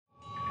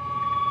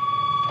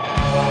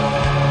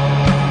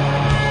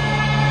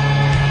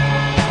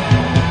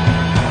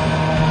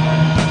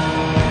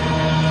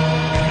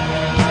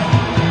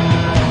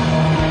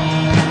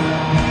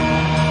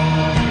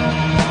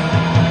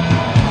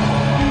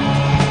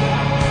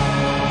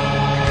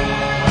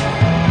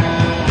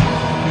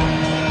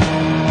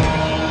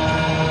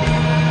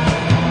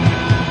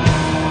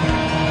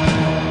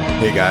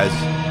Hey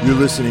guys, you're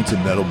listening to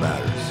Metal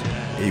Matters,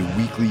 a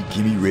weekly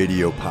Gimme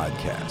Radio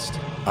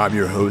podcast. I'm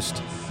your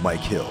host, Mike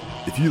Hill.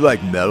 If you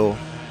like metal,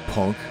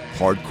 punk,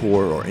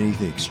 hardcore, or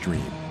anything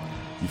extreme,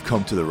 you've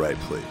come to the right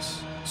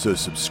place. So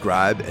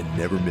subscribe and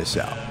never miss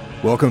out.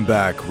 Welcome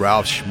back,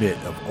 Ralf Schmidt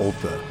of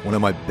Ultha, one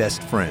of my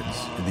best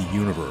friends in the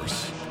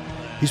universe.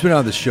 He's been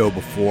on the show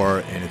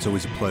before, and it's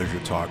always a pleasure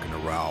talking to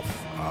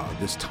Ralf.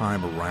 This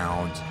time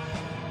around,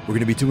 we're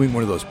going to be doing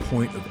one of those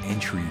point of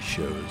entry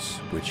shows,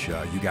 which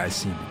you guys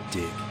seem to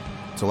dig.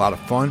 It's a lot of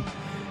fun,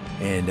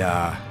 and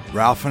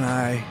Ralf and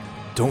I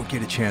don't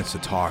get a chance to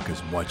talk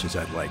as much as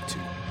I'd like to.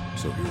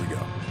 So here we go.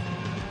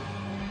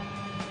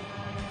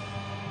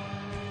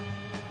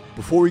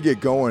 Before we get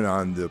going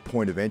on the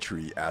point of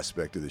entry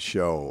aspect of the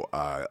show,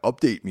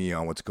 update me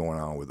on what's going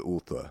on with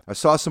Ultha. I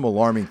saw some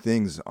alarming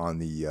things on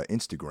the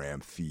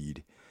Instagram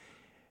feed,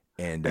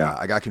 and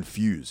I got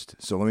confused.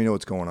 So let me know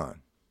what's going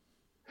on.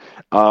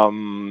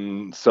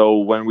 So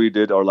when we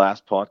did our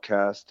last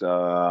podcast,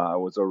 I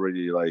was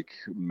already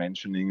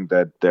mentioning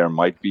that there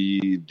might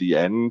be the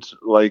end,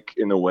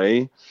 in a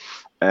way.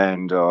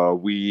 And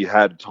we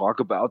had to talk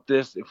about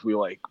this if we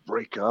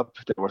break up.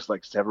 There was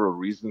several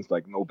reasons,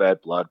 no bad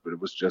blood, but it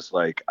was just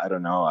I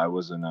don't know. I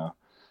was in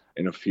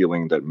a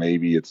feeling that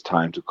maybe it's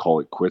time to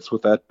call it quits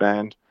with that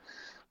band.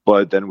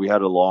 But then we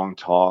had a long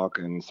talk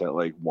and said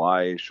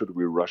why should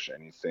we rush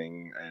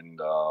anything?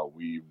 And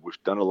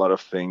we've done a lot of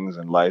things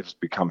and life's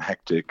become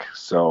hectic.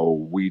 So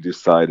we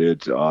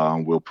decided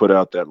we'll put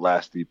out that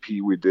last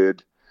EP we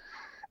did.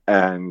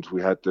 And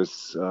we had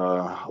this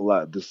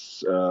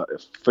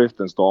fifth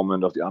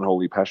installment of the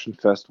Unholy Passion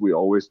Fest we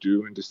always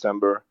do in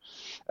December.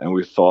 And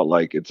we thought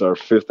it's our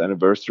 5th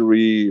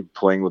anniversary,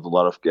 playing with a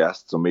lot of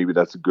guests. So maybe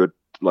that's a good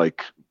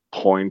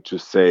point to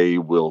say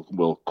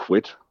we'll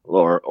quit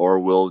or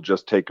we'll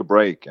just take a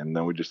break. And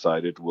then we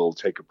decided we'll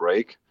take a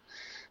break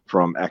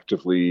from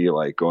actively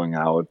going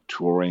out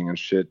touring and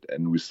shit.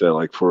 And we said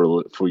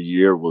for a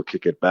year we'll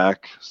kick it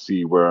back,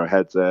 see where our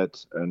head's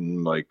at,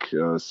 and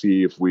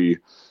see if we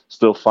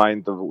still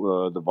find the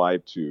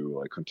vibe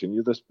to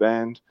continue this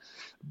band.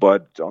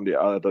 But on the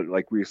other,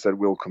 we said,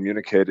 we'll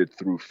communicate it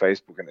through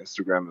Facebook and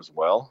Instagram as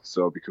well.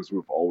 So because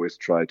we've always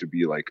tried to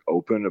be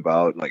open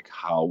about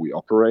how we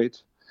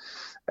operate.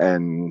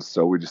 And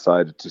so we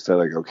decided to say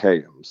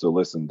okay, so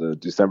listen, the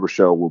December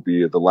show will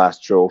be the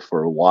last show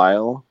for a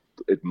while.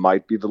 It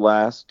might be the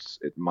last.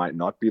 It might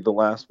not be the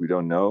last. We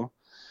don't know.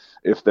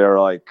 If there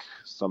are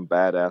some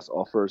badass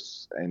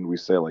offers and we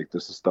say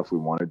this is stuff we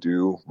want to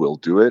do, we'll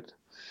do it.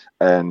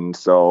 And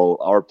so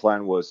our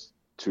plan was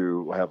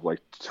to have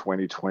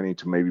 2020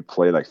 to maybe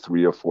play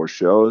 3 or 4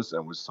 shows.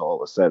 And we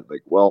said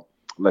well,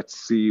 let's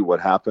see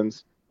what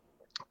happens.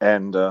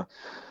 And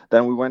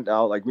then we went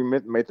out, we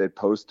made that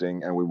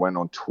posting and we went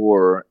on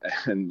tour.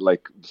 And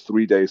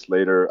 3 days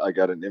later, I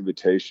got an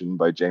invitation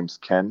by James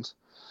Kent,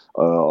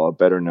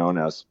 better known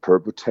as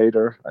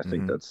Perpetrator. I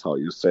think that's how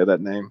you say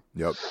that name.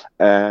 Yep.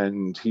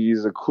 And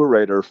he's a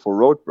curator for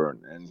Roadburn,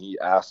 and he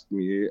asked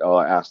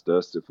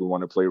us if we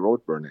want to play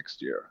Roadburn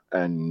next year.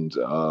 And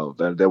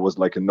then there was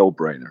a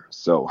no-brainer.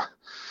 So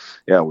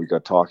yeah, we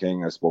got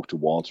talking. I spoke to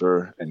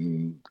Walter,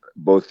 and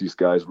both these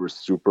guys were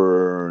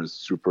super,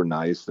 super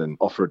nice and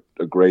offered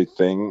a great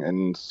thing.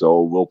 And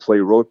so we'll play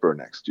Roadburn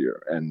next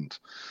year. And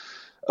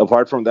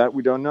apart from that,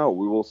 we don't know.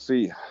 We will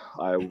see.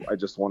 I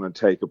just want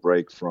to take a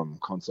break from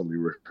constantly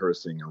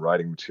rehearsing and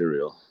writing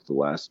material. The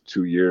last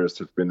 2 years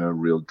have been a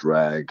real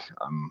drag.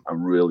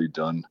 I'm really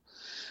done.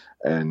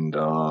 And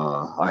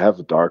I have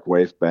a dark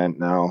wave band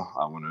now.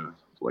 I want to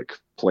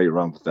play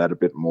around with that a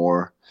bit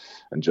more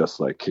and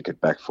just kick it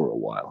back for a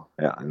while.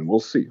 Yeah, and we'll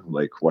see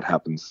what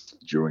happens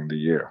during the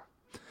year.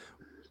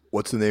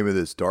 What's the name of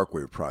this dark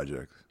wave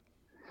project?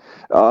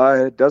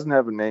 It doesn't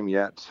have a name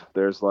yet.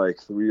 There's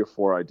 3 or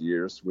 4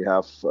 ideas. We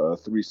have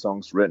 3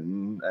 songs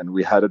written, and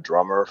we had a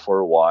drummer for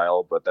a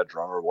while, but that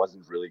drummer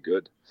wasn't really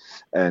good.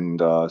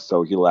 And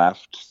so he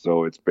left.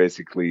 So it's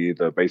basically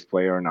the bass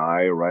player and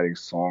I writing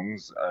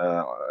songs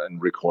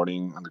and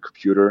recording on the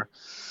computer.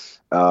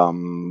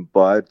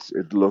 But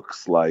it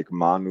looks like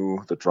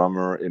Manu, the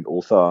drummer in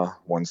Ultha,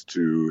 wants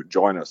to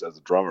join us as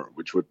a drummer,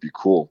 which would be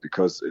cool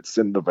because it's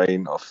in the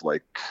vein of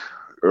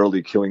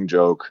early Killing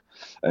Joke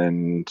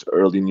and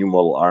early New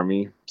Model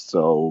Army.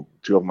 So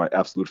 2 of my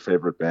absolute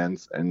favorite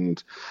bands,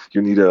 and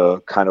you need a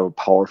kind of a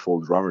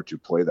powerful drummer to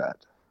play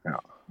that. Yeah.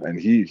 And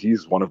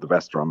he's one of the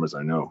best drummers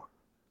I know.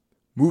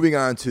 Moving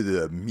on to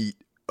the meat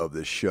of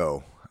the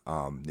show.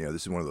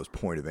 This is one of those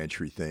point of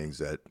entry things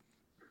that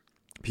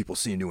people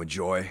seem to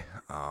enjoy.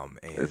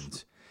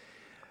 And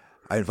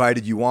I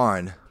invited you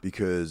on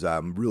because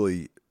I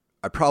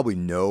probably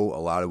know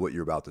a lot of what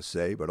you're about to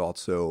say, but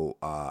also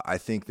I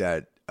think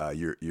that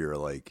you're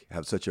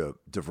have such a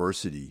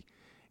diversity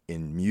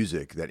in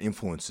music that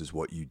influences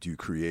what you do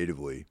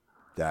creatively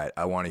that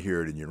I want to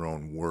hear it in your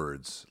own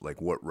words,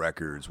 what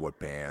records, what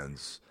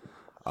bands,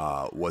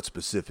 what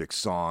specific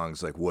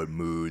songs, what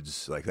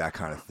moods, that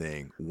kind of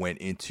thing went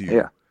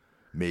into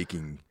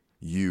making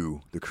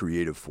you the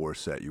creative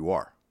force that you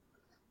are.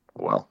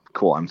 Well,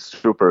 cool. I'm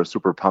super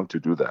super pumped to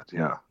do that.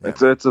 Yeah, Yeah,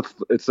 man.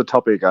 it's a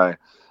topic I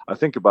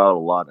think about a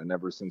lot, and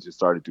ever since you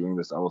started doing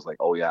this, I was like,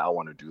 oh yeah, I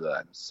want to do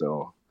that.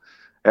 So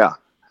yeah,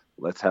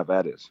 let's have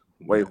at it.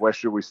 Yeah. Where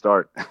should we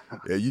start?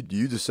 Yeah,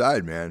 you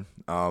decide, man.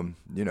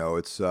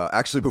 It's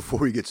actually before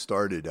we get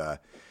started. A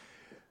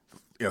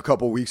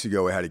couple of weeks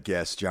ago, I had a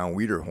guest, John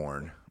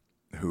Wiederhorn,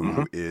 Hmm.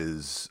 who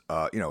is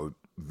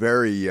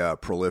very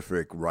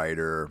prolific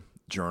writer,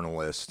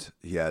 journalist.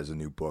 He has a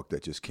new book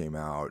that just came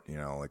out.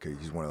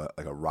 He's one of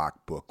like a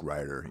rock book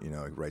writer. He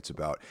writes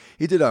about.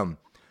 He did an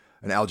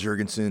Al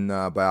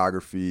Jurgensen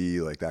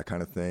biography, like that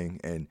kind of thing,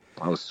 and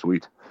Oh,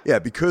 sweet. yeah,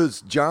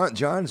 because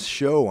John's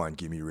show on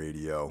Gimme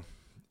Radio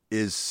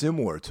is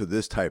similar to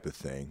this type of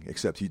thing,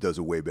 except he does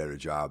a way better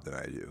job than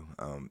I do.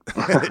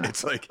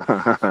 It's like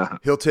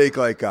he'll take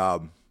like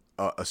a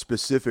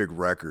specific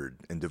record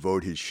and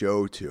devote his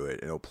show to it,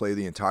 and he'll play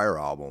the entire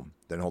album.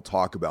 Then he'll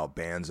talk about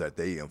bands that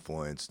they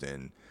influenced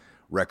and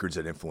records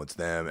that influenced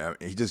them. And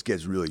he just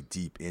gets really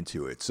deep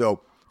into it.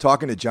 So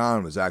talking to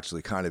John was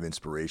actually kind of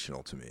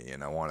inspirational to me,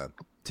 and I want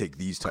to take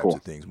these types Cool.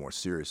 of things more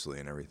seriously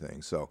and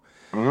everything. So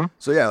Hmm.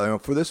 so yeah,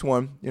 for this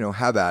one,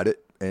 have at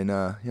it, and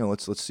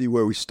let's see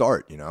where we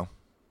start.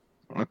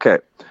 Okay.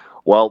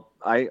 Well,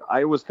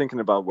 I was thinking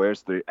about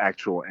where's the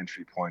actual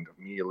entry point of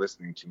me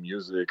listening to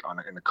music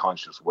in a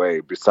conscious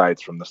way,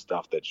 besides from the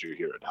stuff that you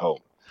hear at home.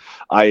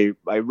 I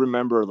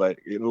remember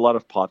like in a lot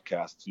of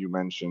podcasts you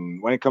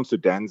mentioned when it comes to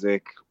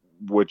Danzig,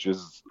 which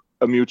is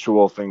a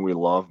mutual thing we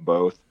love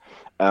both.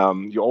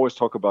 You always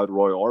talk about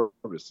Roy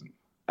Orbison.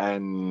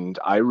 And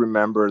I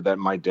remember that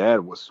my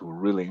dad was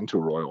really into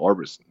Roy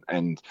Orbison,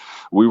 and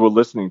we were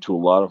listening to a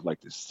lot of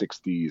like the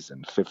 60s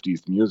and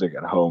 50s music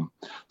at home.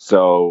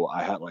 So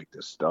I had like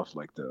this stuff,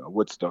 like the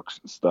Woodstock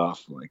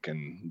stuff, like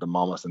and the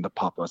Mamas and the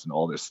Papas and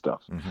all this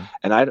stuff. Hmm.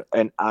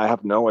 And I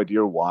have no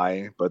idea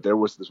why, but there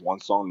was this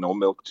one song, "No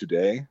Milk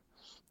Today,"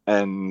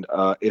 and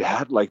it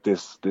had like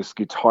this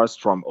guitar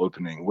strum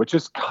opening, which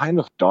is kind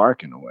of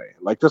dark in a way.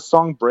 Like the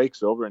song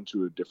breaks over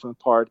into a different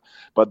part,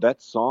 but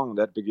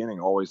that beginning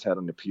always had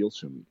an appeal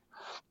to me.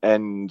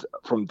 And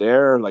from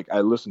there, like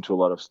I listened to a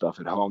lot of stuff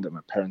at home that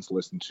my parents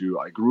listened to.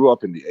 I grew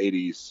up in the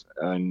 80s,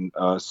 and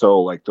so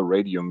like the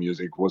radio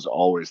music was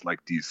always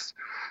like these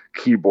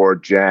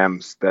keyboard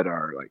jams that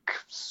are like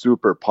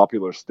super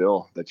popular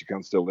still, that you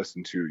can still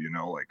listen to,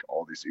 like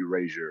all these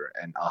Erasure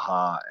and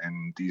Aha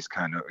and these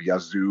kind of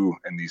Yazoo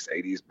and these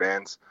 80s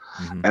bands.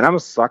 Hmm. And I'm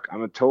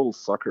a total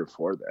sucker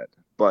for that.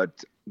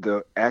 But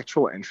the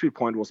actual entry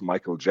point was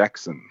Michael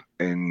Jackson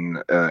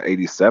in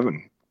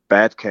 87.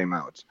 Bad came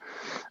out,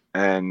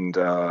 and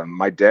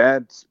my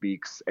dad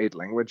speaks 8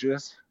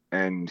 languages,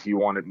 and he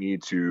wanted me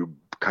to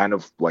kind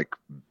of like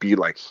be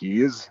like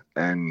he is,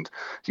 and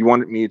he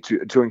wanted me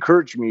to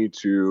encourage me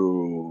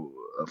to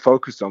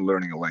focus on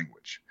learning a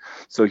language.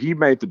 So he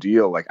made the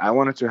deal, like I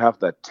wanted to have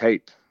that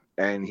tape,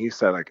 and he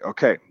said like,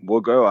 okay,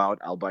 we'll go out,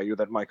 I'll buy you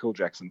that Michael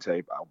Jackson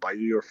tape, I'll buy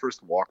you your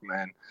first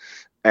Walkman,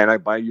 and I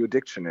buy you a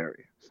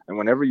dictionary, and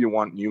whenever you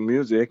want new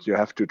music you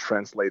have to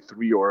translate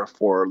 3 or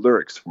 4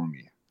 lyrics for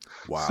me.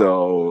 Wow.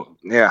 So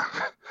yeah,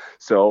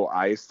 so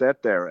I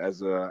sat there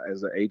as a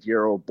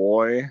 8-year-old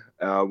boy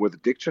with a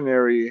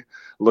dictionary,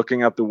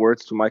 looking up the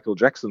words to Michael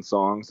Jackson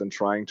songs and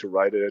trying to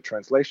write a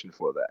translation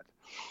for that.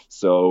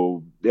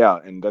 So yeah,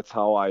 and that's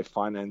how I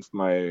financed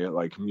my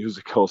like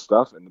musical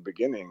stuff in the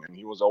beginning. And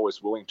he was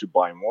always willing to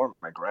buy more.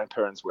 My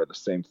grandparents were the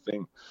same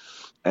thing,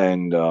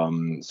 and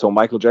so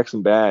Michael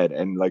Jackson Bad,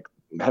 and like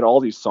had all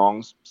these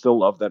songs. Still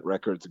love that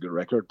record. It's a good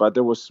record. But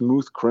there was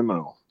Smooth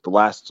Criminal, the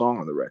last song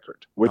on the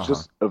record, which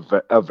Uh-huh.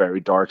 is a very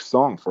dark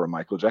song for a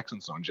Michael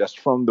Jackson song, just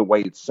from the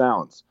way it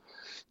sounds.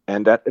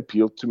 And that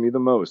appealed to me the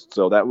most.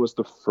 So that was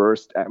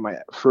my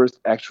first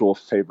actual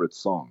favorite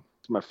song.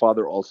 My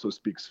father also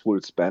speaks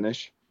fluent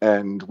Spanish,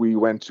 and we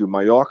went to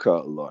Mallorca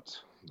a lot.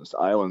 This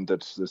island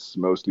that is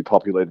mostly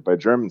populated by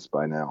Germans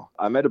by now.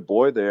 I met a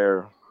boy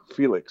there,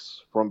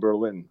 Felix from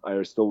Berlin.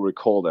 I still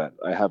recall that.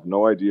 I have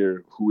no idea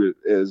who it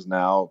is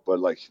now, but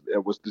like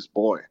it was this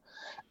boy.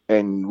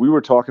 And we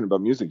were talking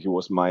about music. He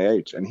was my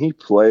age, and he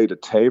played a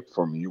tape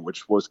for me,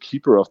 which was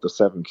 "Keeper of the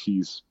Seven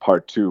Keys"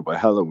 Part Two by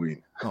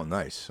Halloween. Oh,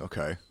 nice.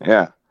 Okay.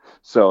 Yeah.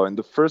 So, and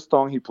the first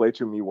song he played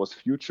to me was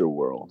Future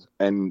World,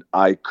 and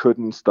I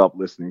couldn't stop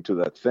listening to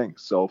that thing.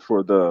 So,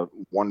 for the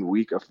 1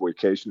 week of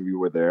vacation we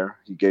were there,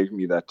 he gave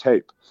me that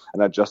tape,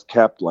 and I just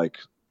kept like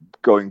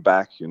going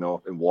back, in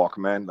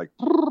Walkman, like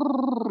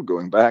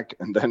going back,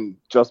 and then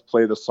just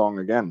play the song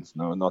again.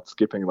 No, not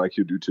skipping like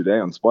you do today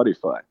on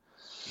Spotify.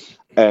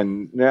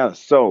 And yeah,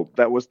 so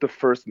that was the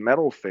first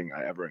metal thing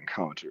I ever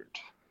encountered.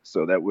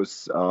 So that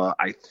was,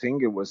 I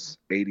think it was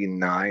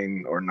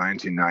 89 or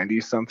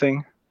 1990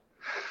 something.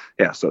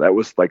 Yeah, so that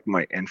was like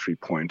my entry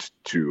point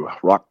to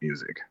rock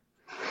music.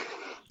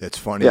 It's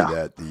funny Yeah,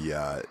 that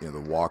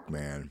the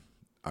Walkman.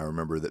 I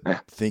remember that yeah,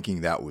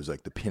 thinking that was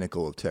like the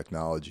pinnacle of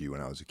technology when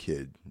I was a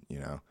kid.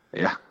 yeah,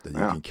 That you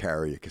yeah, can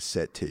carry a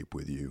cassette tape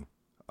with you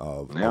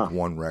of yeah.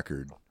 one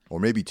record, or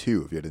maybe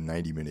two if you had a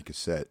 90-minute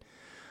cassette,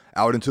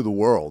 out into the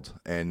world.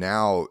 And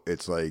now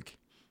it's like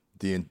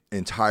the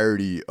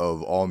entirety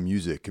of all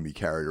music can be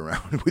carried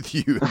around with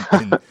you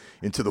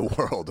into the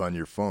world on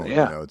your phone.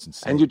 Yeah, you know, it's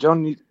insane. and you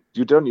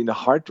don't need a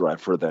hard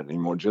drive for that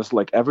anymore. Just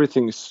like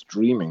everything is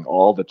streaming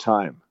all the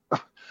time.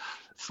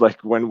 It's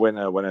like when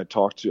I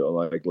talked to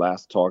like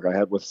last talk I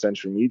had with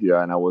Century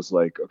Media, and I was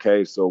like,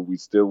 okay, so we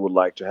still would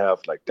like to have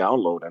like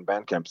download, and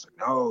Bandcamp. It's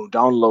like, no,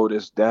 download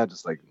is dead.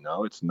 It's like,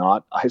 no, it's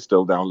not. I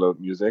still download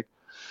music.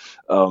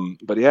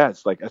 But yeah,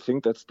 it's like I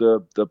think that's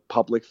the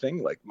public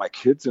thing. Like my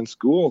kids in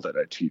school that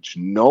I teach,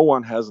 no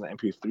one has an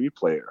MP3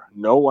 player.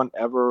 No one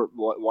ever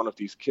one of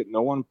these kids.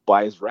 No one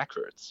buys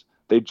records.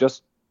 They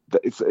just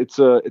it's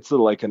a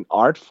like an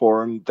art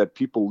form that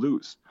people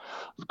lose.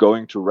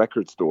 Going to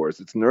record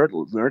stores, it's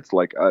nerds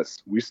like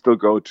us. We still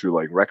go to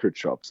like record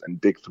shops and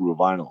dig through a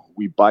vinyl.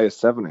 We buy a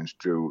 7-inch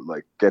to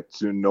like get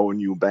to know a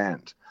new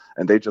band,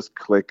 and they just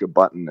click a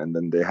button and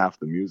then they have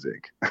the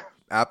music.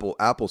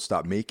 Apple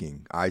stopped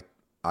making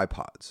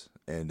iPods,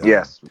 and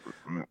Yes,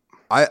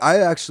 I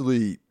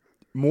actually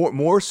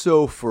more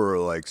so for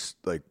like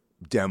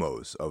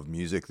demos of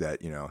music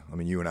that, you know, I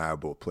mean, you and I are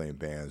both playing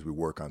bands. We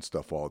work on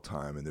stuff all the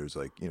time, and there's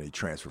like, you know, you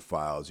transfer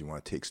files. You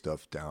want to take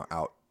stuff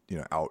out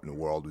in the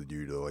world with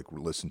you to like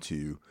listen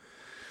to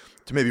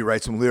maybe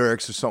write some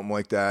lyrics or something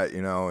like that,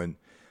 you know, and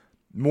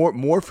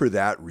more for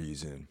that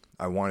reason.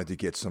 I wanted to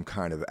get some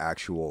kind of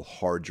actual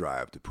hard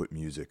drive to put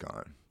music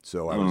on.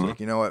 So I was like,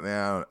 you know what,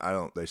 man,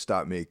 they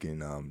stopped making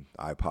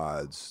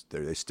iPods.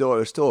 They're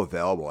still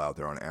available out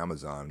there on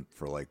Amazon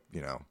for like,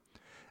 you know,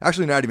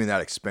 actually not even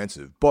that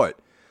expensive, but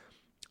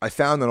I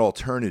found an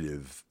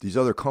alternative. These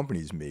other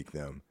companies make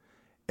them,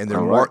 and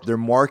they're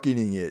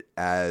marketing it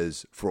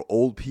as for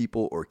old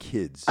people or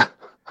kids.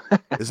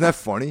 Isn't that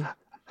funny?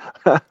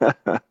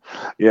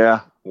 Yeah,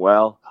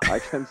 well, I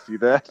can see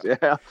that.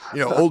 Yeah, you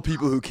know, old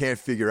people who can't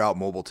figure out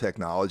mobile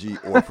technology,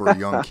 or for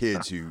young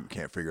kids who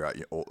can't figure out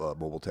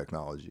mobile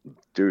technology.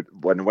 Dude,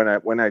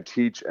 when I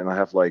teach and I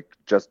have like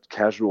just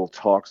casual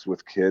talks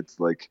with kids,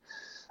 like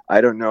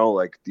I don't know,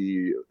 like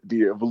the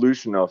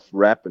evolution of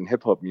rap and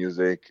hip hop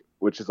music,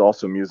 which is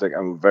also music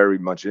I'm very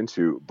much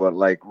into. But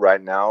like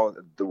right now,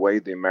 the way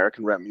the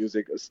American rap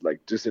music is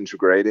like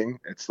disintegrating,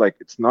 it's like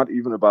it's not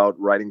even about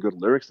writing good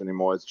lyrics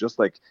anymore. It's just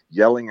like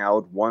yelling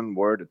out one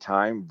word at a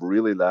time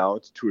really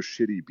loud to a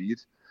shitty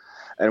beat.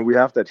 And we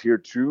have that here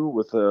too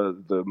with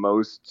the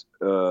most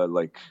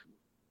like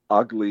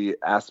ugly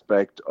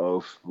aspect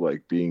of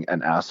like being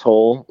an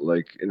asshole,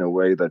 like in a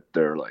way that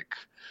they're like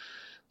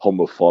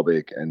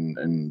homophobic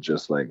and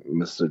just like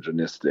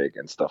misogynistic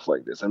and stuff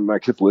like this. And my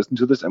kids listen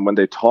to this, and when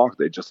they talk,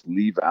 they just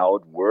leave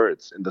out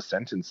words in the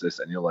sentences,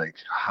 and you're like,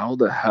 how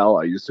the hell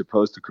are you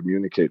supposed to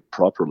communicate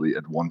properly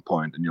at one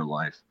point in your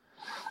life?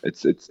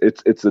 It's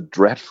a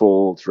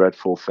dreadful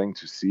thing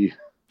to see.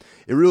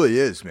 It really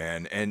is,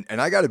 man. And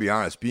I got to be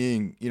honest,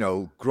 being, you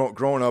know,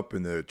 growing up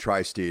in the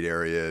tri-state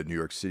area, New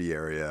York City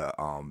area,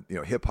 you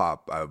know, hip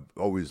hop, I've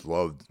always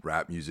loved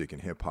rap music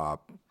and hip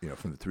hop, you know,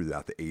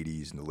 throughout the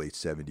 80s and the late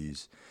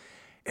 70s.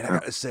 And I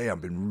got to say,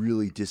 I've been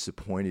really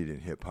disappointed in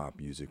hip hop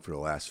music for the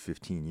last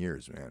 15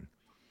 years, man.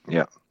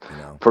 Yeah. You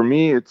know? For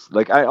me, it's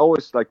like, I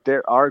always like,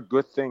 there are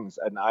good things,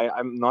 and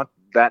I'm not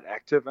that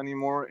active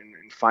anymore in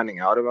finding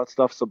out about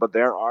stuff. So, but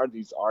there are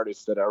these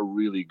artists that are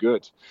really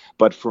good.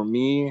 But for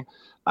me,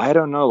 I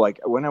don't know, like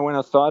when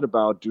I thought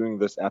about doing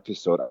this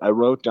episode, I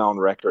wrote down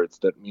records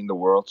that mean the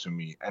world to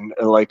me. And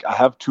like I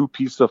have 2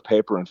 pieces of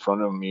paper in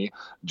front of me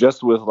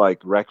just with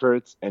like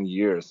records and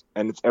years.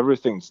 And it's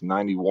everything's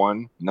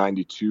 91,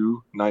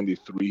 92,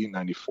 93,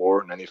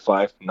 94,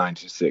 95,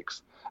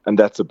 96. And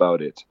that's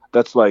about it.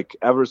 That's like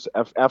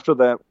after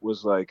that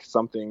was like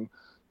something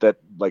that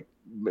like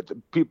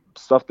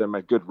stuff that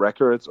make good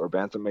records or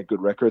bands that make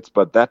good records.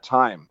 But that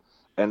time,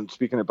 and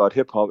speaking about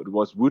hip hop, it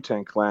was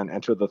Wu-Tang Clan,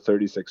 Enter the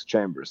 36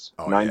 Chambers,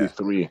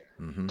 93. Yeah.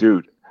 Mm-hmm.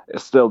 Dude,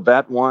 it's still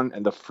that one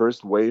and the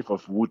first wave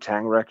of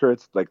Wu-Tang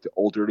records, like the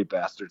Old Dirty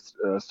Bastards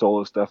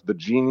solo stuff, The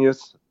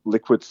Genius,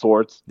 Liquid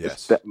Swords.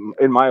 Yes. Is,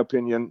 in my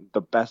opinion,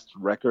 the best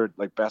record,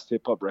 like best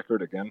hip hop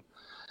record again.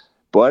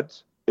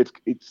 But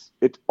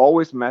it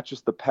always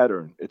matches the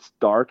pattern. It's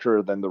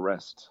darker than the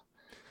rest.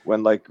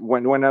 When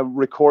I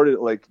recorded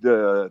like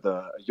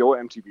the Yo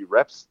MTV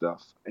rap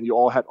stuff, and you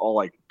all had all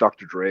like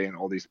Dr. Dre and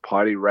all these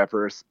party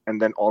rappers,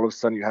 and then all of a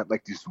sudden you had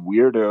like these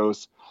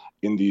weirdos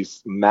in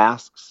these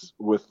masks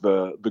with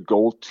the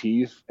gold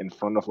teeth in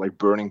front of like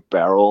burning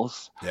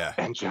barrels, yeah,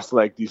 and just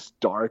like these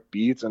dark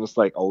beats, and it's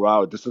like, oh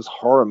wow, this is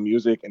horror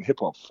music in hip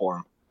hop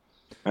form.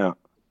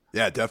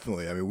 Yeah,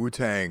 definitely. I mean,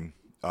 Wu-Tang,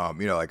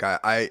 you know, like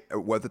I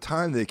at the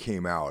time they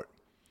came out,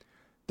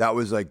 that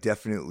was like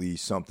definitely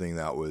something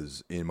that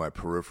was in my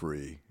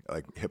periphery,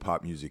 like hip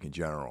hop music in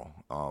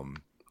general.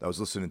 I was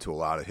listening to a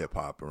lot of hip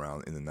hop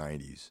around in the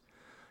 90s.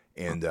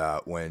 And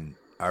when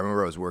I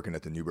remember I was working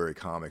at the Newbury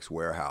Comics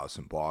warehouse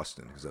in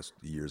Boston, because that's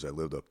the years I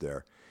lived up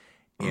there.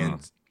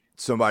 And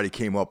somebody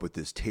came up with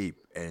this tape,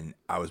 and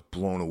I was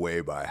blown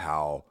away by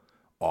how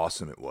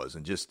awesome it was.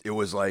 And just, it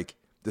was like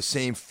the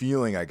same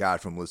feeling I got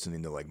from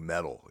listening to like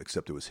metal,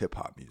 except it was hip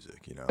hop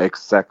music, you know?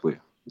 Exactly.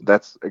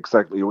 That's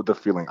exactly the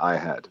feeling I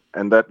had.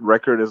 And that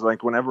record is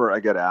like, whenever I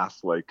get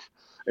asked, like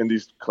in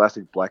these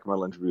classic black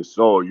metal interviews,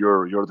 so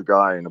you're the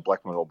guy in a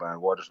black metal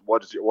band. What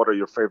are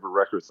your favorite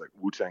records? Like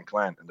Wu-Tang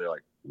Clan, and they're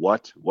like,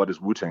 what? What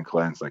is Wu-Tang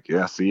Clan? It's like,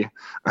 yeah, see,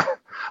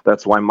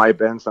 that's why my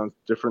band sounds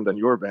different than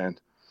your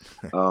band.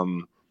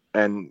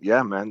 And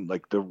yeah, man,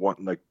 like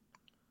the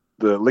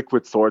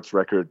Liquid Swords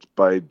record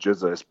by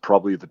GZA is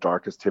probably the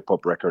darkest hip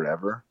hop record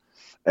ever.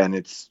 And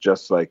it's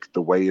just like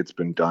the way it's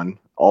been done.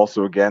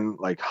 Also, again,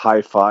 like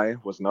hi-fi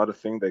was not a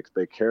thing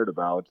they cared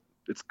about.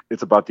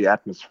 It's about the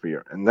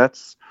atmosphere, and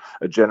that's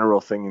a general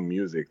thing in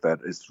music that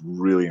is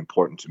really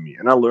important to me.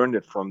 And I learned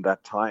it from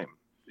that time,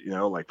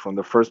 like from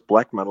the first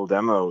black metal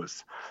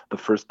demos, the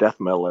first death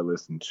metal I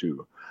listened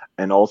to,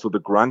 and also the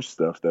grunge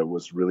stuff that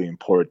was really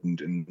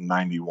important in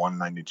 91,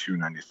 92,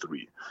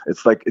 93.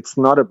 It's like, it's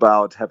not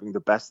about having the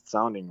best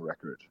sounding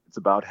record. It's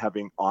about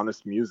having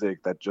honest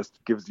music that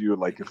just gives you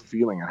like a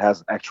feeling and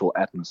has actual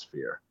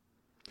atmosphere.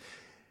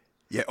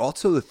 Yeah.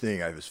 Also, the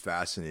thing I was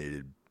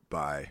fascinated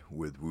by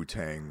with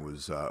Wu-Tang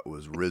was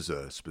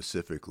RZA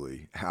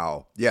specifically.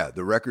 How,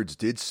 the records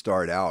did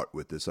start out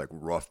with this like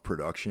rough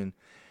production,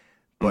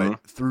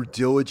 but through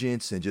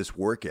diligence and just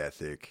work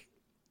ethic,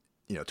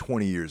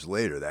 20 years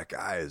later, that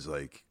guy is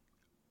like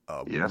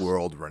a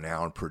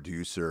world-renowned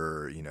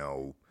producer,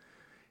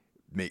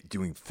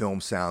 doing film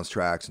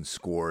soundtracks and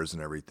scores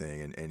and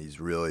everything. And he's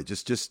really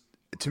just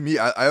to me,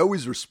 I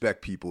always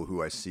respect people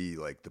who I see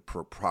like the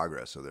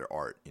progress of their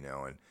art,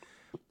 and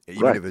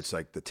even if it's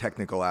like the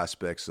technical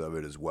aspects of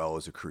it as well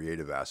as the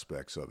creative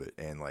aspects of it.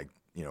 And like,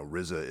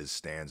 RZA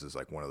stands as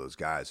like one of those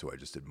guys who I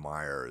just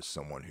admire as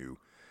someone who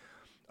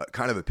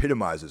kind of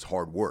epitomizes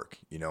hard work,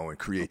 and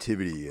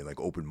creativity and like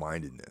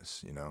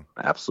open-mindedness,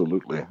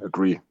 Absolutely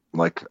agree.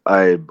 Like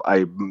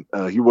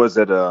he was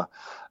at a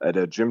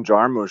Jim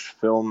Jarmusch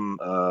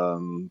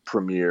film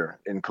premiere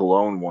in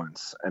Cologne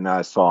once, and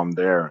I saw him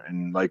there.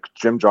 And like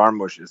Jim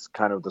Jarmusch is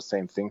kind of the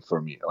same thing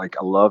for me. Like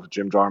I love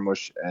Jim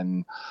Jarmusch,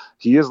 and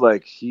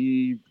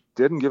he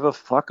didn't give a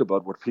fuck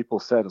about what people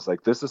said. It's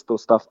like, this is the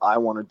stuff I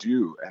want to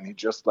do, and he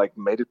just like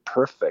made it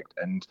perfect.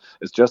 And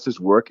it's just his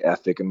work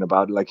ethic, and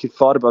about like he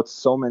thought about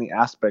so many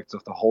aspects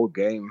of the whole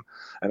game.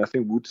 And I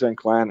think Wu-Tang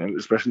Clan, and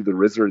especially the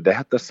RZA, they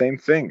had the same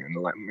thing. And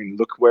I mean,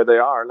 look where they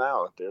are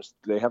now.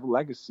 They have a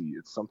legacy.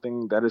 It's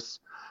something that has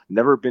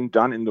never been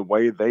done in the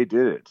way they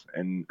did it,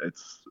 and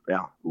it's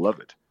love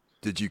it.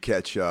 Did you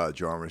catch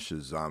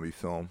Jarmusch's zombie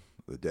film,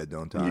 The Dead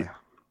Don't Die?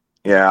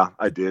 Yeah,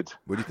 I did.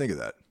 What do you think of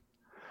that?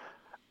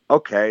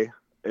 Okay.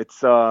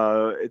 It's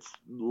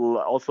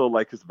also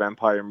like his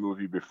vampire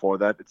movie before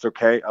that. It's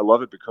okay. I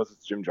love it because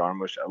it's Jim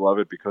Jarmusch. I love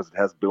it because it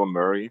has Bill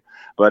Murray.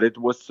 But it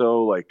was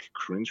so like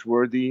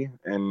cringeworthy,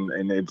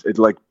 and it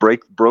like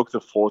broke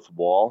the fourth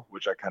wall,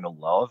 which I kind of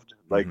loved.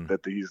 Like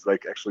that he's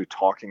like actually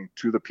talking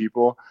to the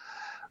people.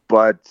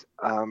 But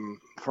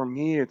for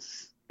me, it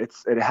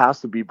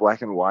has to be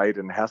black and white,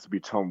 and it has to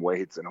be Tom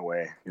Waits in a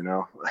way.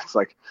 It's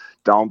like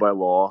Down by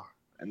Law,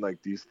 and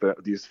like these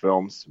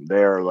films,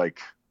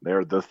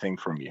 they're the thing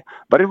for me.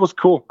 But it was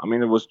cool. I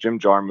mean, it was Jim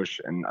Jarmusch,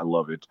 and I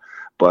love it.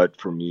 But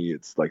for me,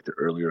 it's like the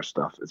earlier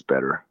stuff is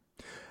better.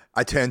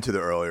 I tend to the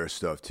earlier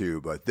stuff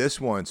too, but this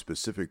one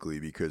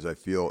specifically because I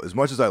feel, as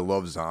much as I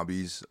love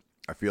zombies,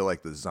 I feel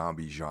like the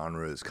zombie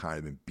genre has kind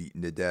of been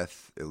beaten to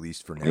death, at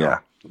least for now.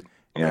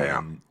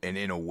 Yeah. And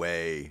in a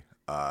way,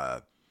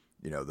 the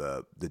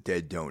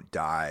Dead Don't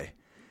Die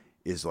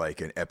is like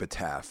an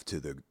epitaph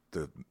to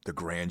the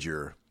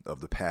grandeur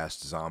of the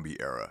past zombie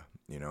era.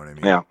 You know what I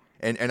mean? Yeah.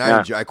 And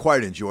I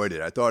quite enjoyed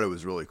it. I thought it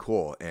was really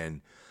cool,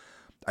 and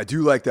I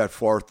do like that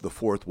the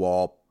fourth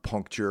wall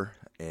puncture,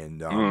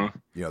 and the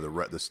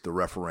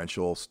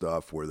referential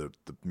stuff where the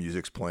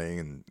music's playing,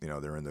 and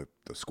they're in the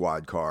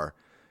squad car,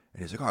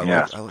 and he's like,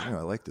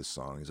 I like this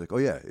song. He's like, oh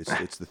yeah,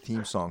 it's the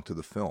theme song to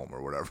the film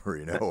or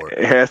whatever, Or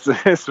yes,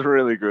 it's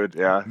really good.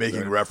 Yeah,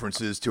 making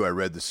references to I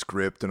read the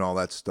script and all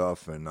that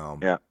stuff, and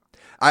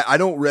I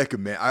don't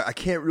recommend. I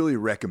can't really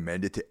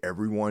recommend it to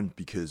everyone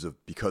because of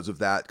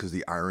that. Because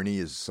the irony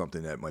is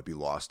something that might be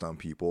lost on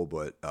people.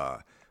 But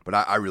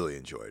I really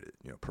enjoyed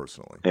it,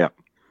 personally. Yeah.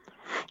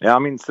 I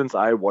mean, since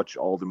I watch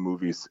all the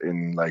movies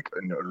in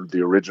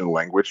the original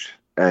language,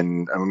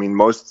 and I mean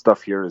most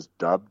stuff here is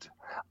dubbed,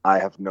 I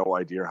have no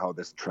idea how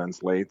this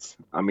translates.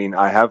 I mean,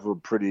 I have a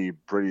pretty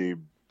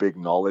big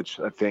knowledge,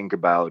 I think,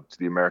 about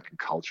the American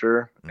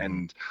culture,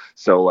 and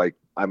so like.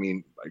 I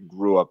mean, I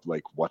grew up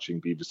like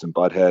watching Beavis and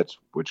Butthead,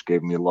 which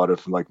gave me a lot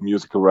of like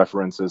musical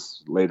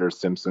references, later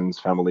Simpsons,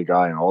 Family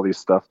Guy, and all these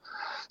stuff.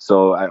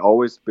 So I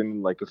always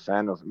been like a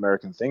fan of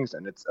American things,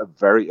 and it's a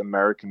very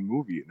American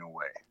movie in a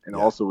way, and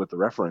also with the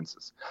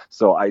references.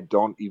 So I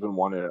don't even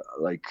want to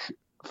like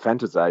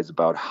fantasize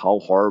about how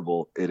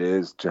horrible it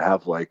is to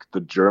have like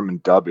the German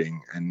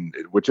dubbing,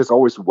 which is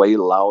always way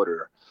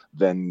louder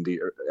than the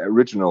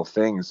original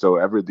thing. So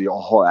the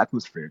whole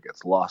atmosphere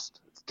gets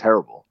lost. It's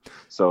terrible.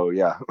 So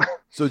yeah.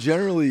 So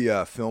generally,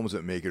 films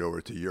that make it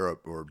over to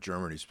Europe or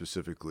Germany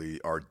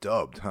specifically are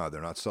dubbed, huh?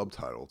 They're not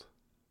subtitled.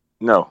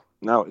 No,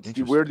 No,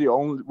 we're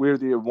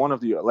the one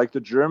of the, like, the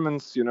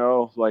Germans,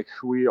 like,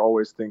 we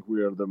always think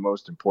we are the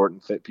most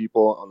important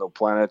people on the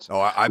planet. Oh,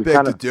 I We beg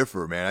kind to of,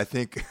 differ, man. I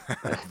think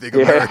yeah,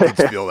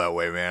 Americans feel that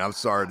way, man. I'm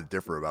sorry to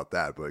differ about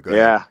that, but go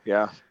ahead.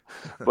 yeah.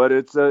 But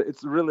it's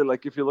really,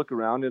 like, if you look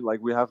around it, like,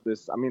 we have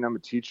this. I mean, I'm a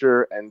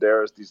teacher, and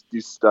there's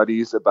these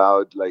studies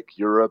about, like,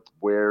 Europe,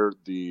 where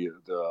the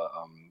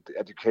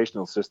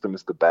educational system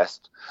is the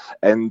best,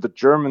 and the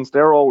Germans,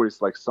 they're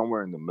always, like,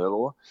 somewhere in the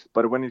middle.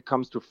 But when it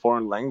comes to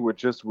foreign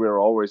languages, we're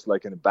always,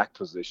 like, in a back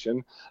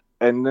position.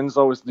 And then there's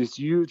always these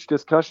huge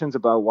discussions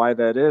about why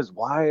that is.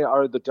 Why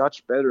are the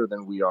Dutch better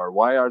than we are?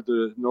 Why are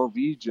the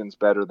Norwegians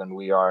better than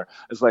we are?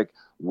 It's like,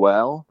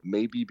 well,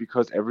 maybe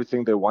because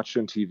everything they watch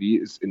on TV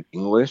is in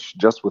English,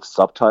 just with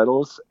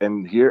subtitles,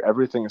 and here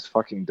everything is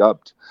fucking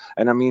dubbed.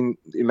 And I mean,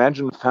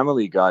 imagine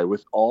Family Guy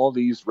with all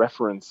these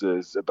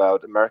references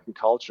about American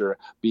culture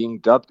being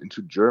dubbed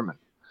into German.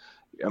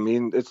 I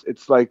mean,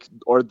 it's like,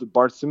 or the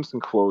Bart Simpson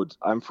quote,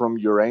 "I'm from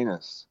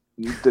Uranus."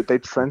 They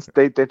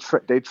translate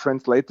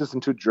this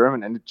into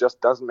German, and it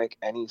just doesn't make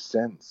any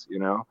sense.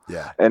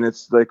 Yeah. And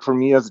it's like, for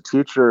me as a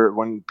teacher,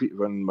 when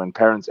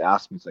parents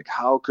ask me, it's like,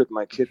 how could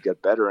my kid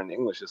get better in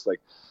English? It's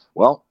like,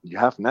 well, you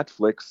have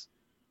Netflix,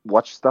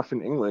 watch stuff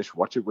in English,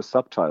 watch it with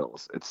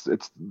subtitles.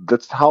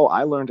 That's how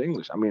I learned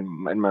English. I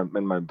mean, and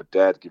my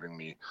dad giving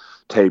me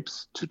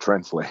tapes to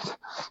translate.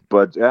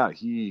 But yeah,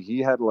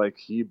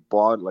 he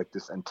bought, like,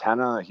 this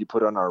antenna he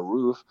put on our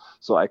roof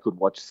so I could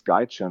watch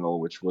Sky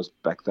Channel, which was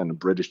back then a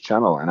British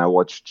channel, and I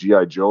watched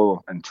G.I.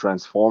 Joe and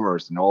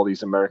Transformers and all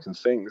these American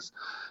things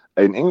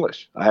in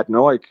English. I had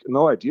no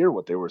idea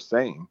what they were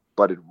saying,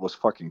 but it was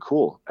fucking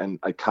cool, and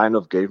it kind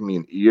of gave me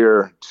an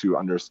ear to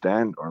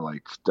understand, or,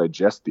 like,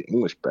 digest the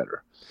English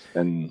better.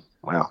 And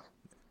wow.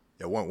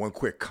 Yeah, one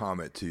quick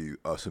comment to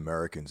us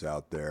Americans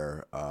out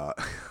there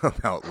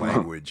about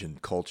language and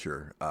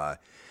culture.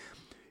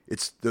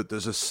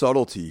 There's a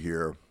subtlety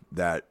here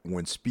that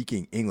when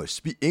speaking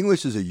English,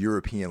 English is a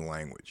European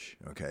language,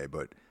 okay?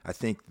 But I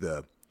think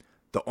the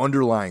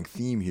underlying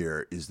theme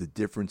here is the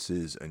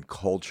differences in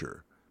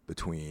culture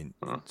between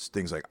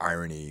things like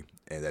irony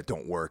and that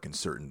don't work in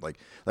certain, like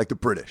the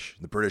British.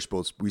 The British,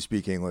 both, we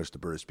speak English, the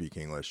British speak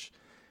English.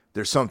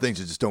 There's some things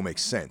that just don't make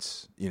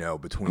sense,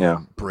 between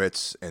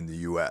Brits and the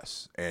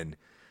U.S. And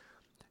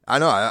I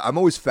know I'm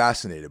always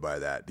fascinated by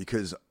that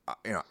because,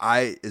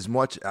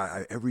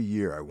 every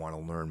year I want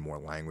to learn more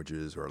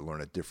languages, or learn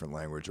a different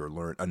language, or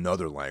learn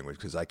another language,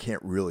 because I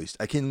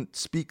can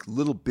speak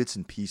little bits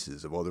and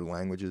pieces of other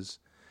languages,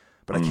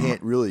 but I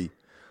can't really,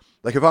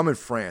 like, if I'm in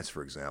France,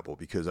 for example,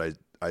 because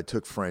I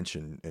took French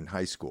in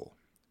high school,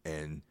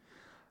 and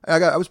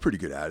I was pretty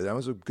good at it. I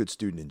was a good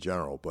student in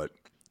general, but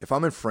if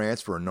I'm in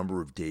France for a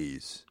number of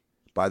days,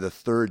 by the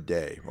third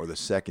day or the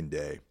second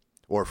day,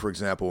 or, for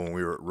example, when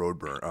we were at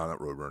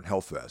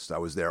Hellfest, I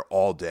was there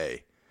all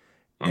day.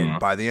 And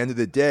by the end of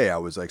the day, I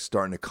was, like,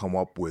 starting to come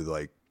up with,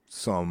 like,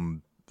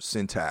 some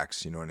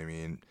syntax, you know what I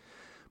mean?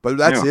 But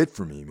that's it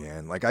for me,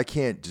 man. Like, I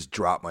can't just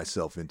drop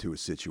myself into a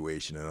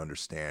situation and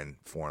understand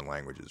foreign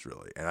languages,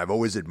 really. And I've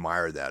always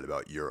admired that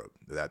about Europe,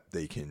 that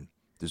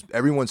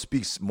everyone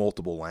speaks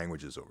multiple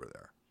languages over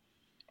there.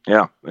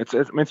 Yeah,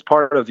 it's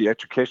part of the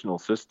educational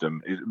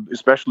system,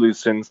 especially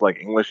since, like,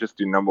 English is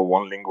the number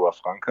one lingua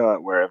franca,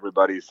 where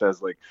everybody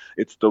says, like,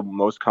 it's the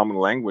most common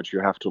language you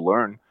have to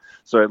learn.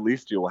 So at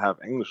least you'll have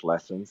English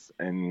lessons.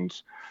 And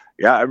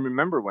yeah, I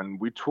remember when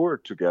we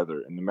toured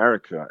together in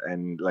America,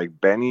 and,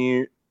 like,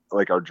 Benny,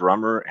 like, our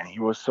drummer, and he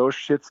was so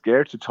shit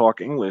scared to talk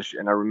English.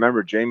 And I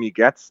remember Jamie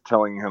Getz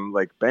telling him,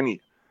 like,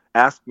 Benny,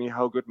 ask me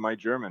how good my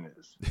German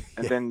is.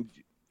 And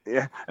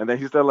then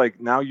he said,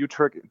 like, now you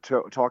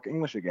talk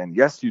English again.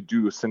 Yes, you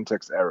do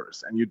syntax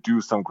errors and you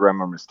do some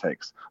grammar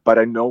mistakes, but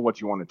I know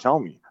what you want to tell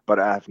me, but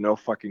I have no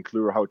fucking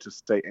clue how to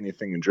say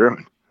anything in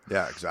German.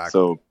 Yeah, exactly.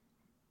 So,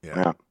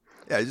 yeah,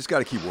 you just got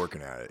to keep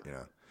working at it,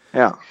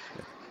 Yeah.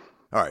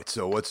 All right,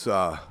 so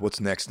what's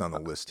next on the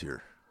list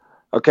here?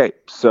 Okay,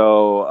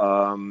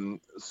 so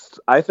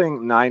I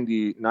think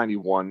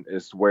 91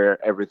 is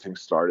where everything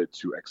started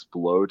to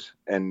explode,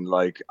 and,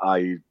 like,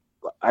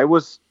 I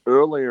was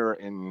earlier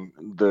in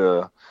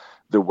the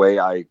way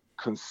I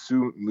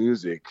consumed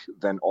music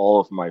than all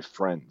of my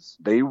friends.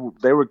 They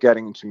were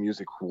getting into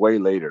music way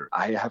later.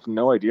 I have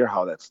no idea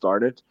how that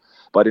started,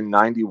 but in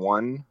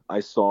 91 I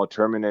saw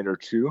Terminator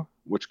 2,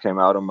 which came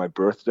out on my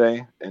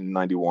birthday in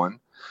 91,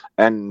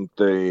 and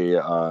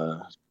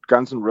the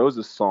Guns N'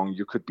 Roses song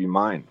 "You Could Be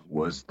Mine"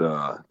 was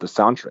the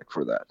soundtrack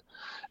for that.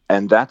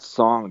 And that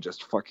song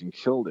just fucking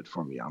killed it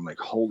for me. I'm like,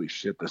 holy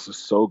shit, this is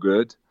so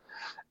good.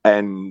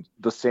 And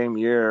the same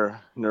year,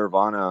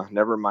 Nirvana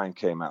Nevermind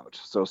came out.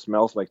 So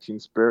Smells Like Teen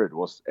Spirit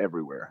was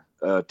everywhere.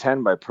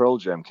 10 by Pearl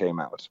Jam came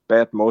out.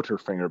 Bad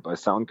Motorfinger by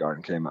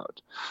Soundgarden came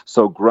out.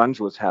 So grunge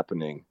was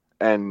happening,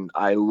 and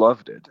I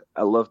loved it.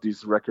 I love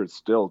these records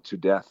still to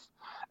death.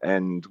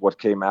 And what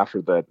came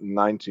after that,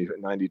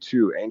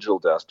 92, Angel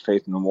Dust,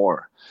 Faith No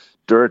More.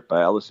 Dirt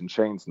by Alice in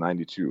Chains,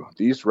 92.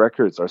 These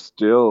records are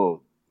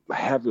still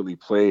heavily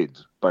played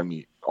by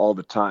me all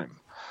the time.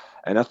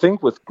 And I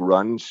think with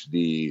grunge,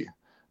 the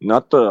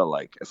not the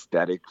like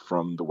aesthetic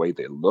from the way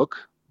they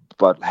look,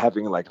 but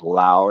having like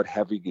loud,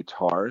 heavy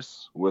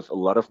guitars with a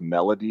lot of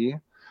melody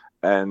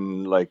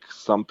and like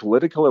some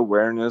political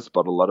awareness,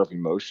 but a lot of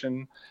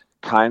emotion,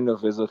 kind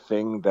of is a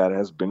thing that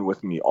has been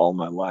with me all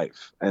my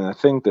life. And I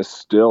think this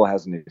still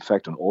has an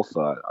effect on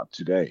Ultha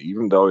today,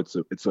 even though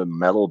it's a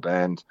metal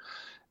band.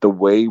 The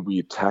way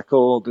we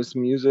tackle this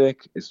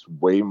music is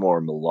way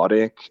more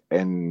melodic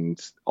and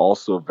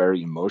also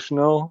very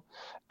emotional.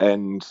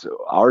 And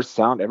our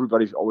sound,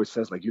 everybody always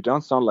says, like, you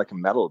don't sound like a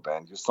metal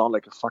band, you sound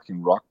like a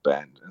fucking rock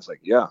band. And it's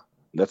like, yeah,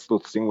 that's the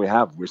thing we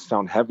have. We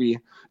sound heavy.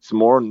 It's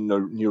more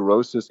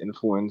Neurosis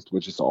influenced,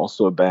 which is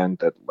also a band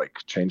that like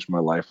changed my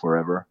life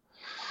forever.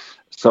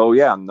 So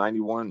yeah,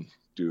 91,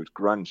 dude,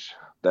 grunge.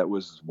 That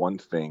was one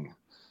thing.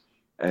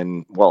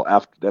 And well,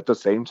 after at the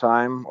same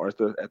time, or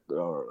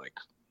like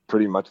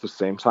pretty much the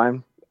same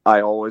time,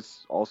 I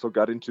always also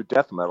got into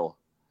death metal.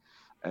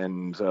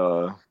 And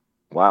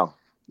wow,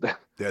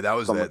 Yeah, that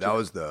was so much. that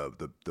was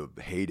the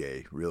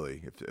heyday,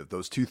 really. If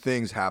those two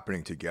things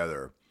happening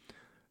together,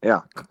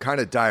 Yeah,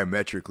 kind of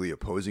diametrically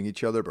opposing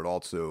each other, but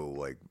also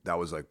like that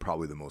was like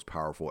probably the most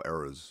powerful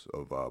eras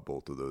of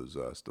both of those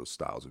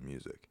styles of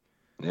music.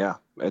 yeah.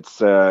 It's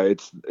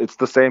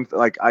the same.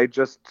 Like I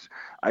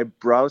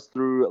browsed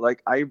through.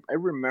 Like I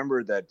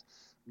remember that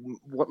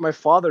what my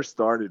father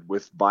started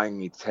with buying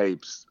me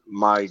tapes,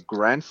 my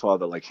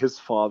grandfather, like his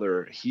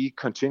father, he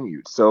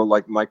continued. So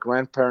like my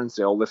grandparents,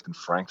 they all lived in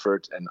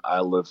Frankfurt, and I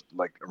lived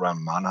like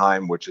around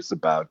Mannheim, which is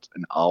about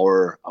an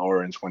hour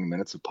and 20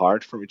 minutes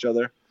apart from each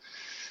other.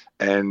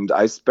 And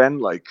I spent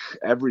like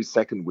every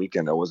second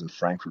weekend I was in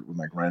Frankfurt with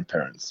my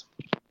grandparents.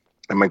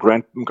 And my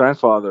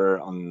grandfather,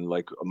 on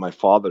like my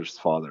father's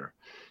father,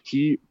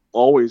 he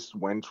always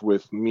went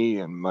with me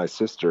and my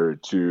sister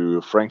to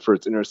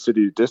Frankfurt's inner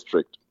city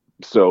district.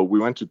 So we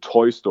went to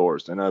toy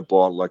stores, and I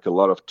bought like a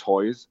lot of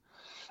toys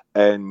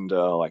and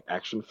like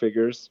action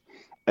figures.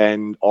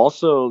 And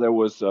also there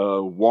was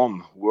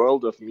WOM,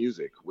 World of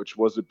Music, which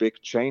was a big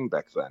chain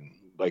back then.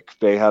 Like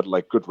they had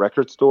like good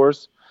record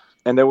stores,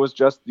 and there was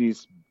just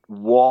these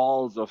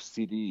walls of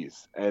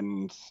CDs.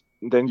 And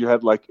then you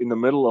had like in the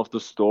middle of the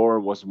store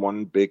was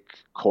one big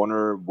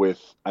corner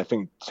with I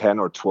think 10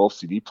 or 12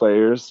 CD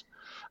players,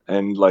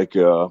 and like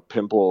a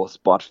pimple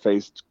spot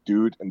faced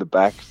dude in the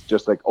back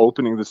just like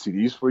opening the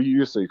CDs for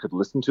you so you could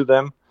listen to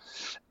them.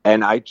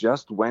 And I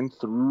just went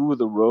through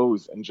the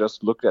rows and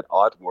just looked at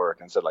artwork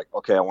and said like,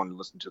 okay, I want to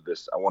listen to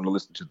this, I want to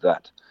listen to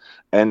that.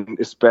 And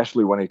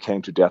especially when it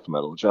came to death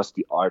metal, just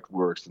the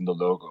artworks and the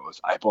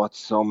logos, I bought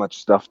so much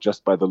stuff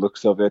just by the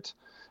looks of it.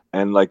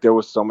 And like there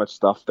was so much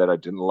stuff that I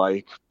didn't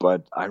like,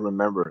 but I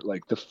remember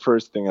like the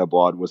first thing I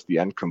bought was The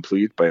End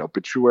Complete by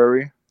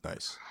Obituary.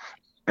 Nice.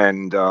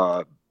 And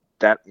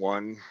that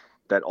one,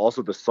 that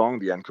also the song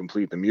The End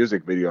Complete, the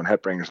music video on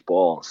Headbangers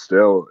Ball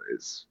still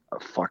is a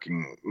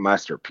fucking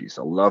masterpiece.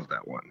 I love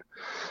that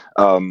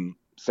one.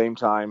 Same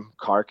time,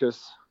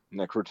 Carcass,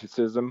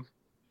 Necroticism,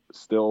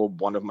 still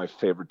one of my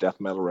favorite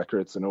death metal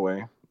records in a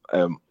way.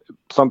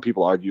 Some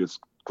people argue it's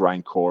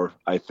grindcore.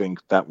 I think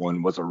that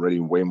one was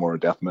already way more a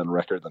death metal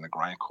record than a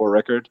grindcore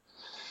record.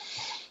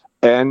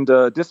 And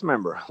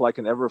Dismember, Like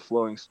an Ever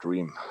Flowing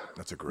Stream.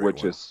 That's a great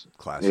which one. Is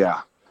Classic.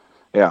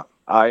 yeah.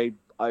 I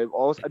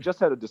just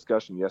had a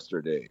discussion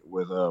yesterday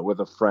with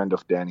a friend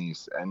of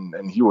Danny's,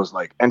 and he was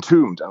like,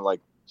 Entombed. I'm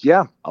like,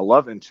 yeah, I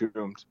love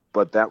Entombed,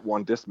 but that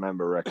one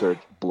Dismember record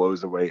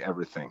blows away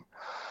everything.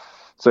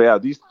 So yeah,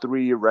 these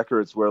three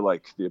records were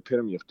like the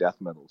epitome of death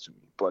metal to me.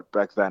 But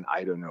back then,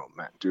 I don't know,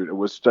 man, dude. It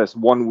was just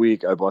one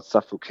week I bought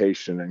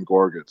Suffocation and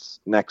Gorguts.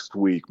 Next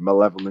week,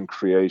 Malevolent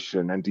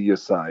Creation and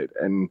Deicide.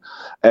 And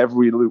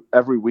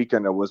every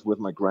weekend I was with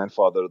my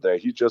grandfather there.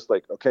 He just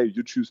like, okay,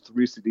 you choose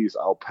 3 CDs,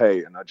 I'll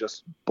pay. And I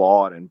just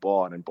bought and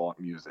bought and bought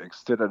music.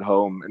 Sit at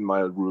home in my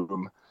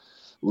room,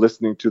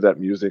 listening to that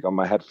music on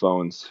my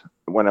headphones.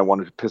 When I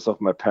wanted to piss off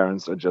my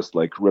parents, I just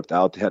like ripped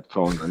out the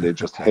headphones, and they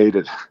just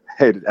hated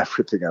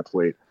everything I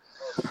played.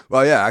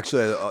 Well, yeah,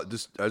 actually, I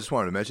just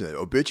wanted to mention that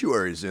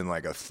Obituary is in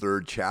like a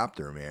third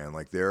chapter, man.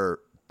 Like they're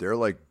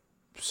like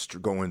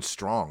going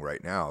strong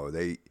right now.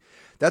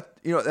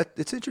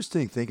 It's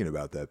interesting thinking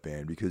about that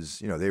band because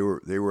they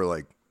were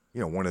like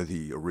one of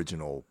the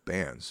original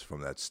bands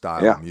from that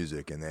style of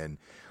music, and then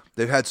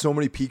they've had so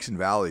many peaks and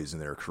valleys in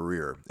their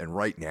career, and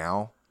right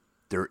now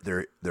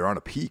they're on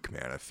a peak,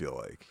 man. I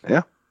feel like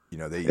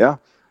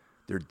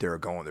they're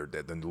going.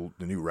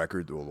 The new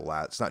record.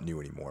 Well, it's not new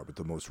anymore, but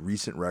the most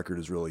recent record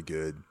is really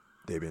good.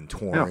 They've been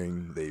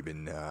touring. Yeah. They've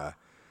been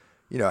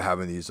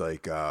having these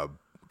like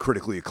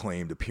critically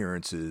acclaimed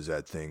appearances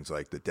at things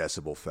like the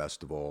Decibel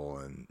Festival,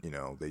 and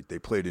they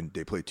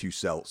played 2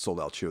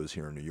 sold out shows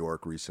here in New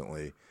York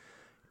recently,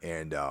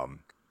 and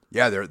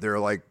they're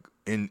like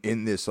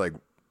in this like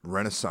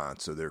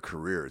renaissance of their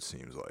career. It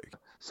seems like.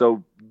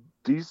 So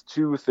these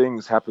two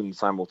things happened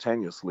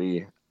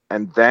simultaneously,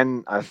 and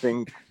then I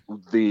think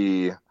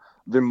the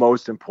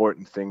most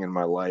important thing in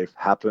my life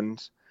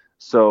happened.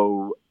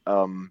 So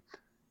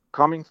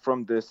coming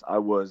from this, I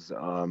was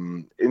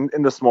in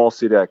the small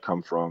city I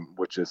come from,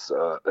 which is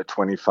a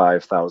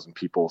 25,000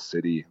 people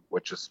city,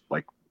 which is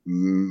like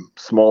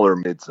smaller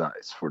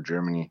mid-size for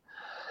Germany.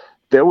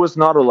 There was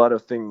not a lot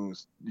of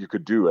things you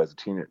could do as a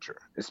teenager,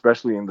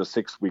 especially in the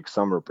 6-week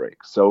summer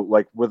break. So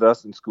like with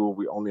us in school,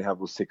 we only have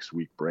a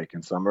 6-week break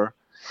in summer.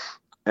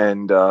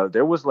 And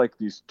there was like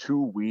these 2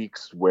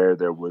 weeks where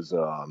there was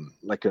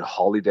like a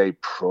holiday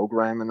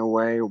program in a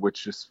way,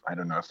 which is, I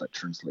don't know if that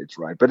translates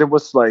right, but it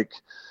was like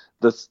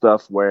the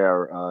stuff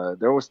where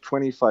there was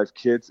 25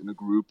 kids in a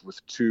group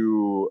with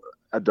 2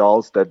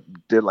 adults that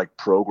did like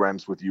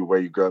programs with you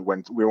where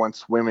we went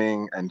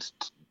swimming and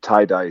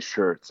tie-dye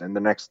shirts, and the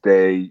next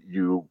day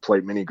you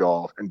played mini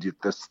golf and did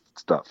this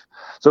stuff.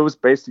 So it was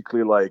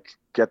basically like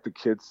get the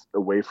kids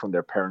away from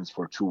their parents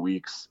for 2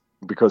 weeks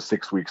because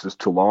 6 weeks is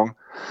too long.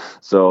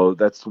 So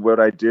that's what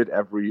I did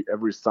every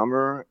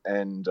summer.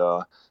 And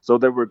so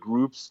there were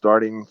groups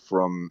starting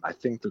from, I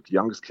think the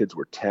youngest kids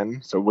were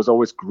 10. So it was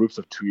always groups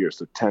of 2 years.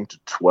 So 10 to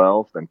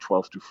 12, then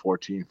 12 to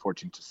 14,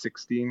 14 to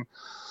 16.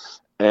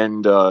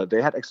 And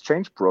they had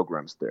exchange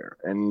programs there.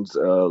 And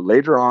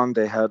later on,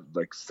 they had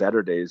like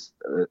Saturdays,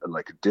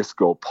 like a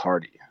disco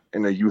party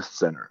in a youth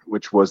center,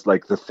 which was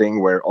like the thing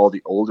where all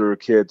the older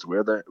kids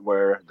were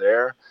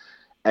there.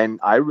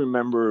 And I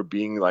remember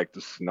being like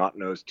the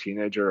snot-nosed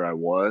teenager I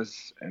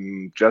was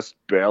and just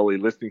barely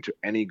listening to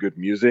any good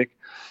music.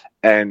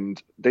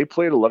 And they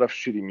played a lot of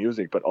shitty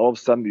music, but all of a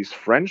sudden these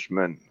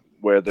Frenchmen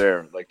were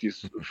there, like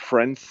these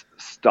French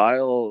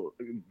style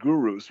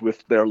gurus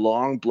with their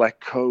long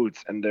black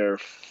coats and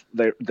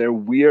their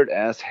weird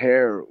ass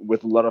hair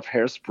with a lot of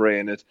hairspray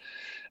in it.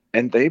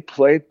 And they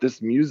played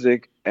this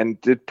music and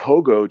did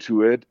pogo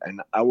to it,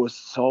 and I was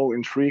so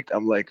intrigued.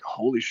 I'm like,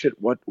 holy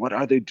shit, what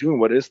are they doing?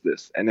 What is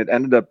this? And it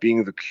ended up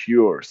being The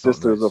Cure,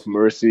 Sisters of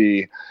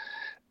Mercy,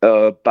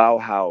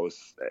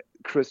 Bauhaus,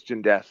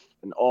 Christian Death,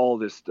 and all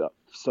this stuff.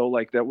 So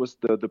like that was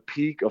the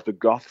peak of the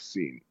goth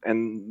scene.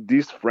 And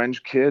these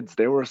French kids,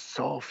 they were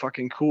so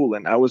fucking cool.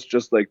 And I was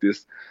just like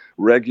this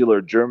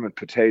regular German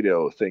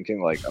potato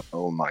thinking like,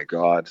 oh my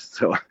God,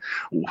 so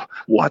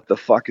what the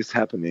fuck is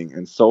happening?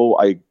 And so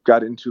I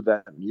got into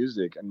that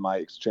music, and my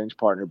exchange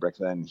partner back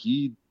then,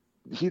 he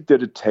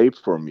did a tape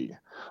for me,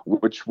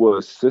 which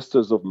was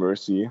Sisters of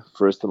Mercy,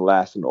 First and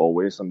Last and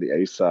Always on the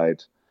A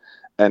side.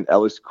 And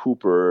Alice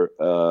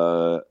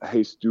Cooper,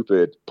 Hey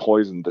Stupid,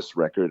 Poison, this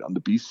record on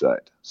the B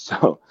side.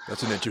 So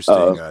that's an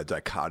interesting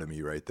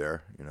dichotomy right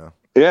there, you know?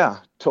 Yeah,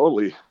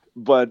 totally.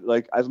 But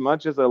like, as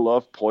much as I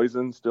love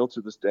Poison still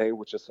to this day,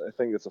 which is, I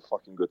think it's a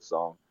fucking good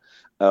song.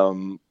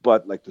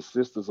 But like the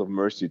Sisters of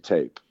Mercy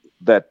tape,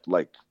 that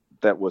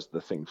was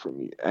the thing for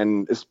me.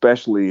 And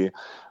especially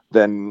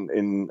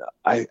then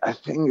I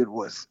think it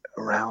was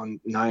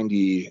around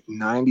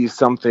 90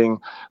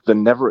 something, the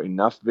Never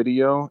Enough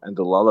video and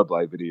the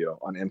Lullaby video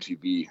on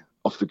MTV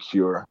of The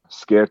Cure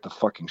scared the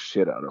fucking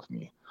shit out of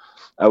me.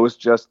 I was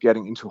just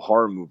getting into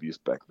horror movies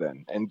back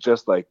then, and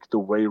just like the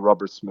way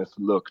Robert Smith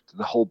looked,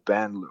 the whole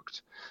band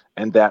looked,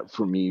 and that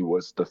for me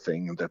was the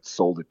thing that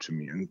sold it to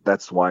me. And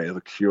that's why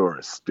The Cure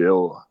is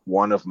still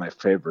one of my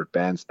favorite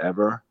bands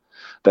ever.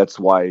 That's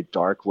why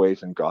dark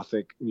wave and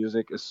gothic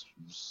music is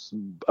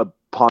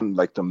upon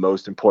like the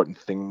most important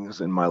things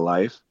in my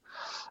life.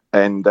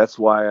 And that's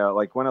why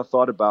like when I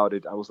thought about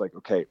it, I was like,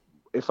 okay,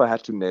 if I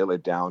had to nail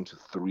it down to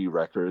 3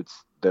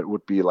 records, that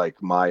would be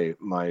like my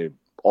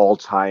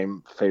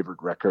all-time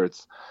favorite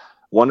records.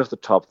 One of the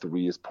top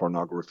 3 is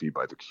Pornography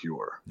by The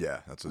Cure. Yeah,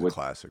 that's a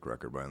classic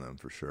record by them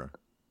for sure.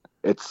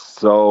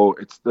 It's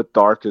the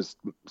darkest,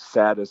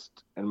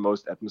 saddest, and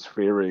most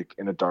atmospheric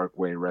in a dark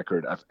way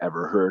record I've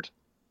ever heard.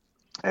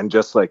 And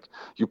just like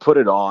you put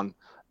it on,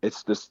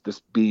 it's this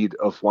beat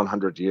of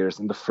 100 years,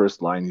 and the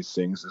first line he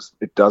sings is,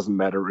 "It doesn't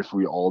matter if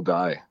we all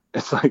die."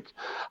 It's like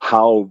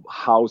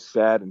how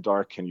sad and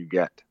dark can you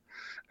get?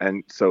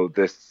 And so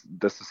this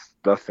is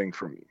the thing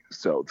for me.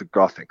 So the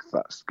gothic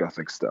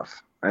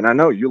stuff, and I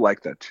know you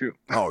like that too.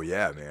 Oh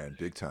yeah, man,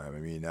 big time. I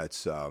mean,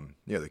 that's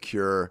The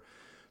Cure.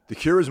 The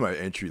Cure is my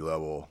entry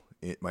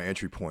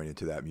point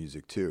into that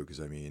music too. Because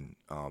I mean,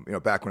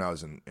 back when I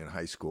was in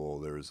high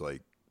school, there was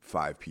like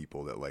 5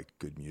 people that liked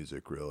good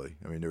music, really.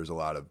 I mean, there was a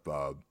lot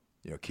of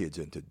kids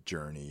into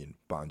Journey and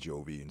Bon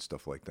Jovi and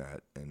stuff like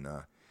that. And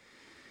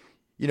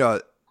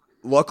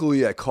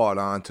luckily I caught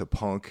on to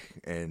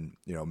punk and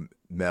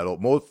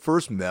metal,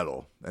 first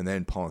metal, and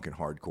then punk and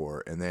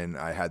hardcore. And then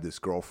I had this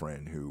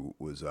girlfriend who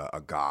was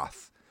a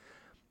goth,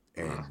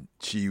 and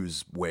she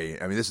was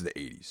this is the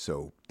 80s,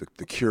 so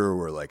the Cure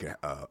were like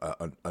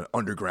an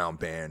underground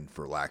band,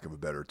 for lack of a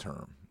better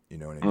term. You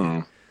know what I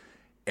mean?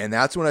 And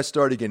that's when I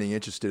started getting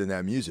interested in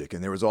that music.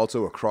 And there was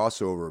also a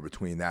crossover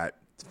between that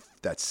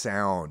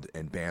sound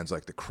and bands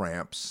like the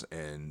Cramps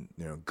and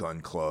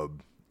Gun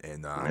Club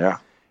and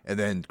and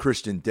then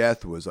Christian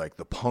Death was like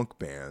the punk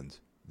band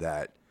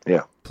that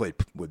played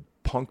with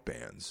punk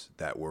bands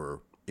that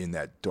were in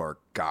that dark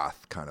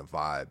goth kind of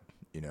vibe,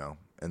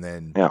 And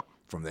then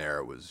from there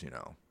it was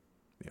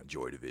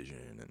Joy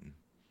Division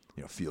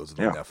and Fields of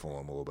the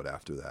Nephilim a little bit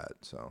after that.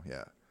 So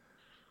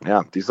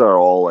yeah, these are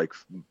all like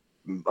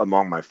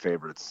among my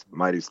favorites.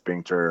 Mighty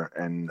Sphincter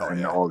and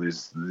all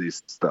these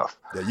stuff.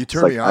 Yeah, you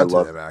turned me on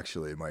to them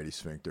actually, Mighty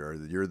Sphincter.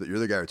 You're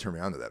the guy who turned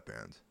me on to that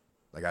band.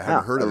 Like I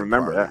haven't heard of them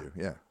prior to you.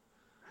 Yeah.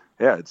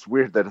 Yeah, it's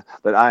weird that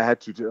I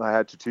had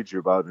to teach you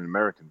about an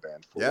American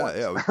band.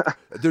 Yeah.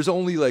 There's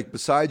only like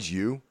besides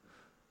you,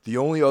 the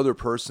only other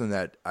person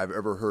that I've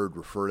ever heard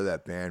refer to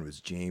that band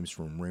was James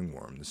from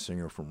Ringworm. The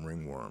singer from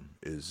Ringworm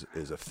is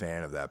a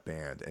fan of that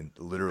band, and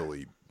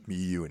literally me,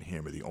 you, and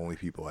him are the only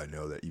people I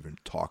know that even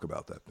talk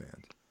about that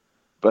band.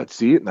 But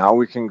see, now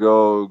we can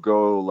go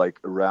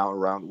like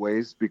around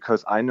ways,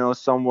 because I know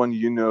someone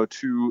you know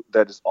too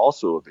that is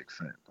also a big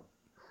fan.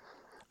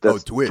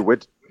 That's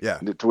DeWitt. Yeah.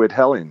 DeWitt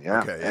Helling,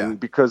 yeah. Okay, yeah. And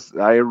because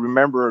I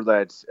remember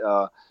that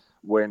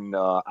when,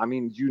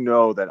 you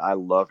know that I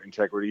love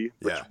Integrity,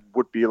 which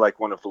would be like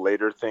one of the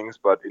later things,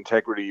 but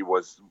Integrity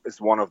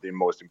is one of the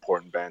most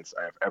important bands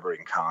I have ever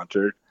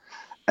encountered.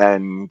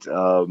 And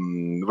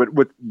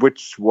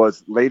which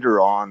was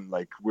later on,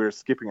 like we're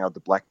skipping out the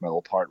black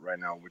metal part right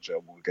now, which I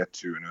will get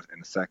to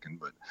in a second.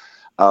 But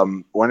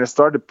when I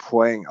started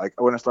playing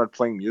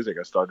music,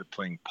 I started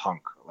playing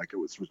punk. Like it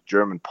was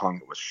German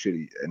punk. It was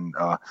shitty. And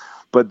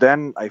but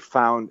then I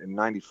found in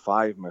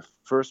 '95 my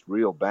first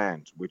real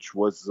band, which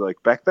was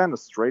like back then a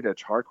straight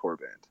edge hardcore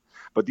band.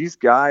 But these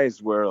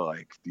guys were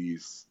like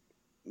these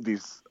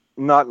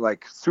not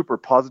like super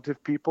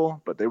positive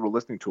people, but they were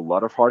listening to a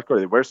lot of hardcore.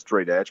 They were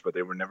straight edge, but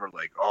they were never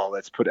like, oh,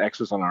 let's put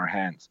X's on our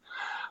hands.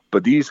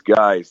 But these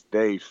guys,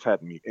 they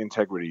fed me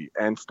Integrity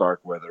and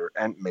Starkweather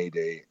and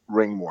Mayday,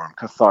 Ringworm,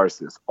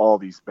 Catharsis, all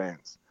these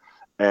bands.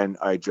 And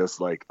I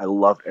just I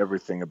love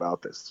everything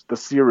about this. The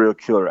serial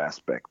killer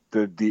aspect,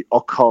 the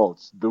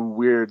occult, the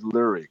weird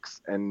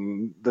lyrics.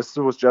 And this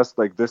was just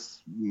like,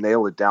 this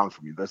nailed it down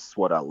for me. This is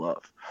what I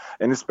love.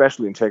 And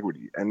especially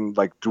Integrity. And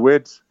like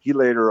DeWitt, he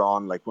later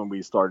on, like when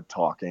we started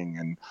talking,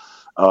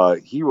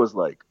 and he was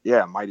like,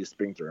 yeah, Mighty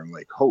Sphincter. I'm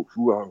like, oh,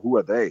 who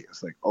are they?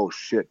 It's like, oh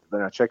shit.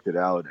 Then I checked it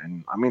out.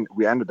 And I mean,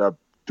 we ended up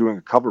doing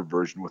a cover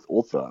version with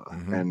Ultha.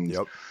 Mm-hmm. And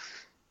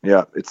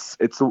yeah, it's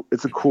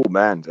a cool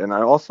band. And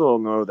I also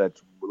know that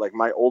like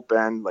my old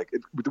band,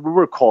 we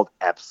were called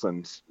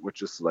Absent,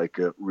 which is like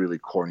a really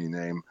corny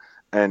name.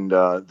 And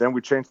then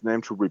we changed the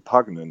name to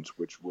Repugnant,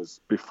 which was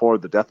before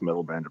the death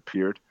metal band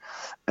appeared.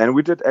 And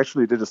we did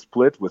a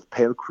split with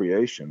Pale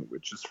Creation,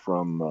 which is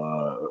from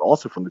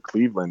also from the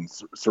Cleveland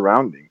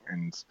surrounding.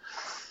 And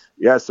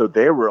yeah, so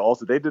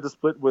they did a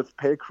split with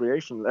Pale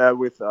Creation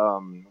with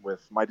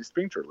Mighty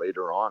Sphincter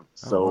later on.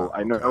 So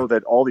I know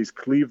that all these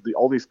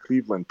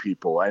Cleveland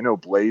people, I know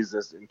Blaze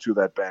is into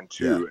that band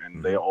too,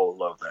 and they all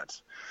love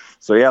that.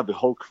 So yeah, the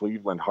whole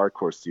Cleveland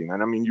hardcore scene,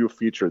 and I mean, you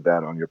featured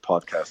that on your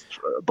podcast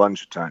a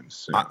bunch of times.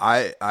 So.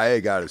 I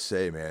gotta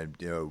say, man,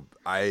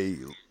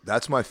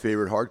 that's my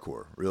favorite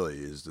hardcore. Really,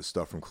 is the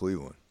stuff from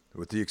Cleveland.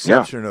 With the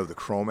exception of the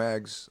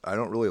Cro-Mags, I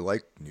don't really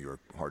like New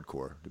York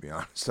hardcore, to be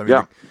honest. I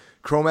mean,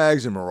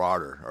 Cro-Mags and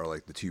Marauder are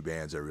like the two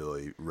bands I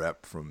really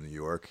rep from New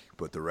York,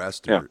 but the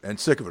rest are, and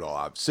Sick of It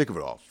All.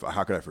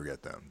 How could I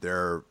forget them?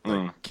 They're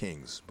like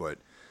kings, but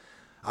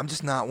I'm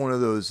just not one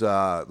of those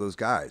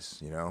guys,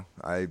 you know.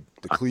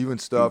 The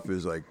Cleveland stuff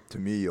is like, to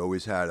me,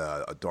 always had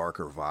a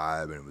darker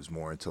vibe, and it was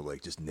more into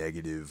like just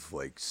negative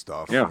like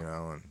stuff, you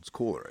know, and it's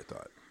cooler, I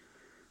thought.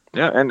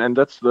 Yeah, and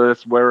that's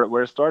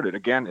where it started.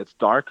 Again, it's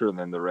darker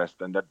than the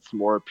rest, and that's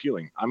more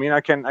appealing. I mean,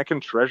 I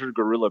can treasure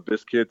Gorilla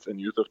Biscuits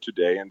and Youth of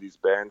Today and these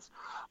bands,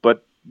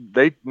 but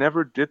they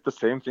never did the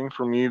same thing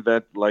for me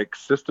that like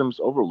Systems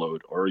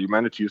Overload or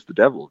Humanity is the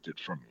Devil did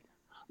for me.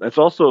 That's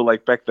also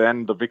like back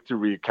then the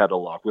Victory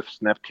catalog with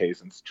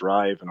Snapcase and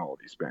Strive and all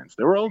these bands.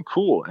 They were all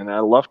cool, and I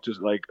loved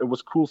it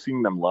was cool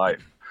seeing them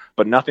live.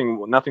 But nothing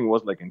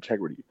was like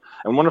Integrity.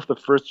 And one of the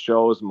first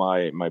shows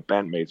my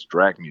bandmates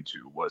dragged me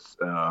to was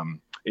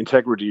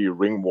Integrity,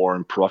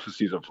 Ringworm,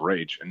 Prophecies of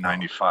Rage in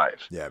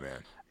 '95. Yeah,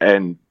 man.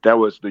 And that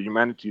was the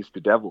Humanity's the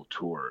Devil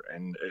tour,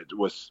 and it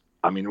was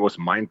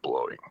mind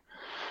blowing.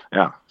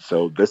 Yeah,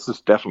 so this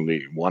is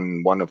definitely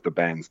one of the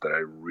bands that I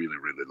really,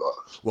 really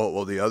love.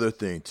 Well, the other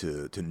thing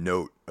to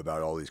note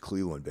about all these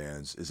Cleveland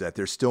bands is that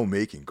they're still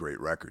making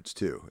great records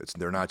too.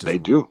 They're not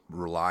just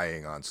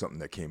relying on something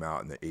that came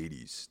out in the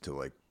 '80s to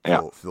like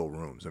fill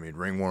rooms. I mean,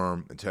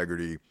 Ringworm,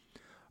 Integrity,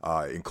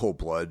 In Cold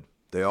Blood,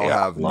 they all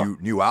have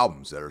new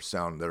albums that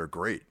are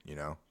great. You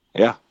know?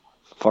 Yeah,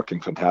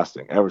 fucking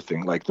fantastic.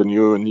 Everything like the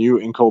new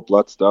In Cold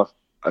Blood stuff,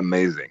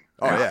 amazing.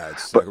 Oh yeah,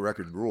 it's like a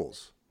record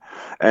rules.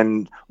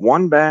 And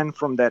one band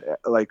from that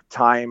like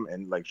time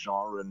and like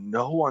genre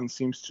no one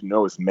seems to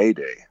know is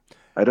Mayday.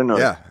 I don't know.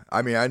 Yeah,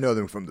 I mean, I know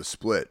them from the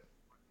Split.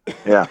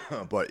 Yeah,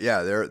 but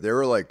yeah, they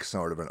were like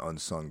sort of an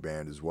unsung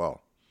band as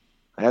well.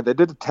 Yeah, they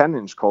did a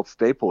 10-inch called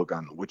Staple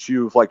Gun, which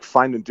you like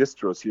find in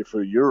distros here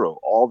for €1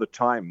 all the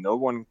time. No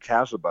one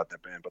cares about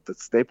that band, but the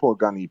Staple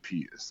Gun EP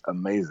is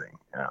amazing.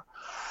 Yeah,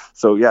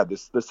 so yeah,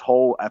 this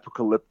whole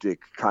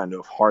apocalyptic kind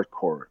of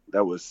hardcore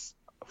that was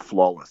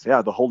flawless.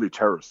 Yeah, the Holy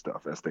Terror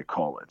stuff, as they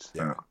call it.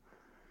 Yeah.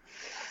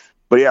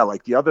 But yeah,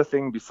 like the other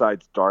thing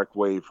besides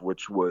Darkwave,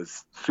 which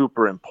was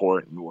super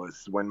important,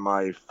 was when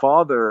my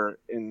father,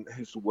 in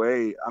his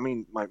way, I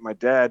mean, my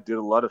dad did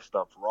a lot of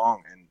stuff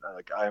wrong, and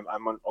like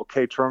I'm on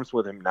okay terms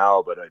with him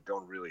now, but I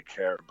don't really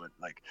care. But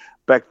like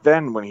back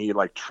then, when he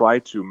like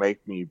tried to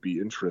make me be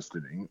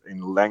interested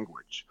in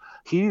language,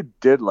 he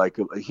did like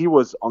he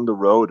was on the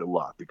road a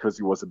lot because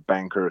he was a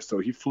banker. So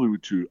he flew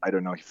to, I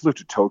don't know, he flew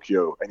to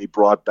Tokyo, and he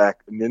brought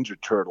back a Ninja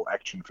Turtle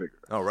action figure.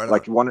 Oh, right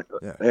Like on. one,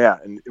 Yeah. yeah,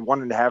 and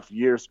 1.5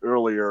 years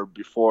earlier,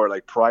 before,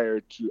 like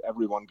prior to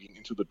everyone being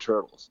into the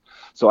turtles.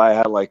 So I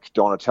had like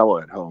Donatello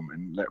at home,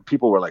 and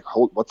people were like,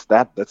 "Hold, what's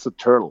that? That's a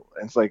turtle."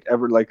 And it's like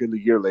like a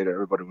year later,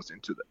 everybody was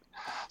into that.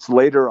 So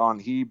later on,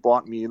 he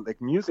bought me like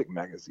music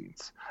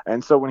magazines,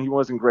 and so when he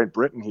was in Great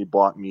Britain, he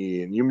bought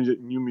me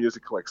New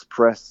Musical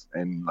Express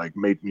and like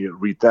made me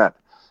read that.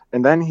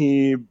 And then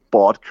he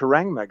bought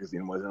Kerrang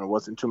magazine and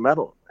was into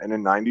metal. And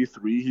in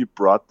 '93, he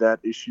brought that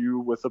issue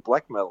with the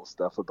black metal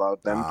stuff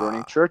about them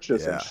burning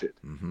churches and Yeah. shit.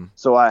 Mm-hmm.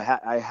 So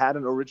I had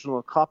an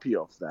original copy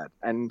of that.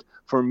 And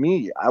for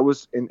me, I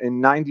was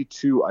in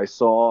 '92, I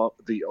saw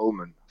The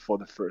Omen for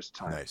the first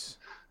time, Nice.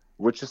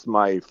 which is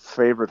my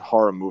favorite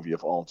horror movie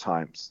of all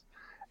times.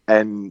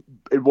 And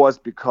it was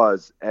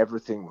because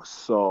everything was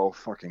so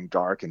fucking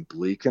dark and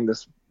bleak in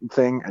this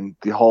thing, and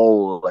the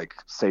whole like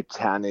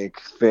satanic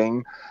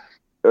thing,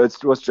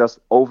 it was just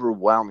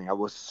overwhelming. I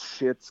was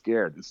shit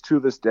scared. It's to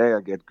this day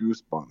I get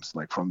goosebumps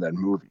like from that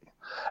movie.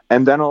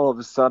 And then all of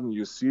a sudden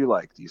you see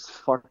like these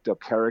fucked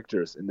up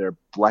characters in their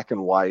black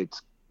and white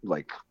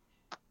like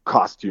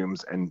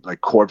costumes and like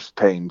corpse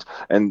paint,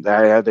 and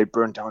they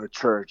burned down a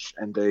church,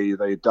 and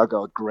they dug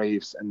out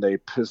graves, and they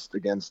pissed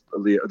against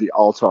the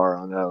altar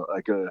on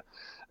a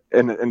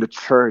in the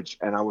church.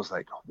 And I was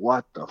like,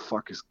 what the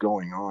fuck is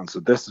going on? So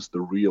this is the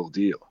real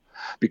deal.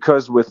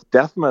 Because with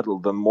death metal,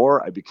 the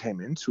more I became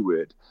into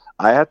it,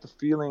 I had the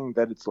feeling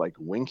that it's like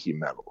winky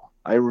metal.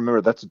 I remember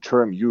that's a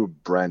term you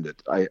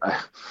branded.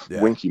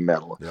 Yeah. Winky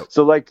metal. Yep.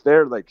 So like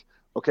they're like,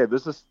 okay,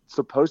 this is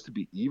supposed to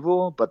be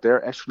evil, but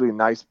they're actually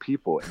nice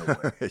people in a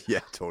way.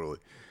 Yeah, totally.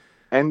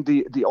 And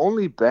the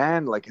only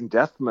band like in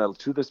death metal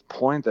to this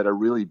point that I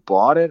really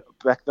bought it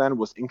back then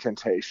was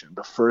Incantation,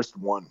 the first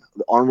one.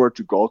 The Onward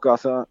to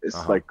Golgotha is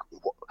like,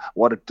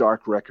 what a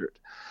dark record.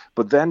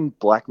 But then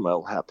black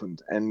metal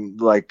happened, and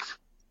like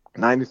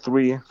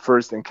 '93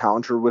 first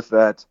encounter with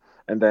that,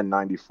 and then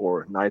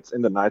 '94 Nights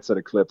in the Nights at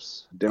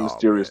Eclipse, De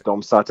Mysterious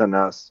Dom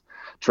Satanas,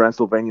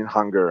 Transylvanian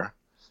Hunger,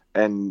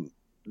 and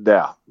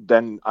yeah,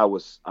 then I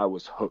was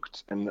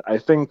hooked. And I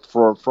think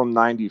from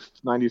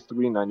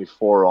 93,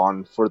 94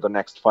 on, for the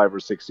next 5 or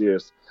 6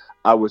 years,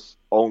 I was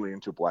only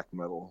into black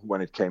metal when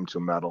it came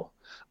to metal.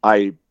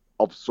 I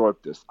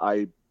absorbed this.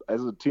 I,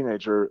 as a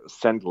teenager,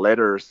 sent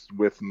letters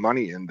with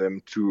money in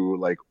them to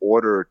like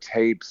order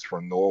tapes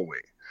from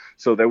Norway.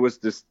 So there was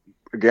this,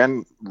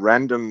 again,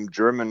 random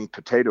German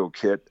potato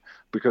kid,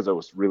 because I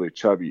was really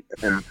chubby,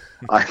 and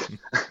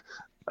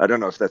I don't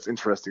know if that's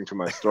interesting to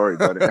my story,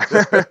 but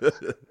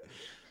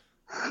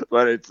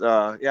but it's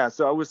yeah.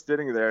 So I was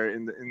sitting there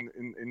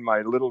in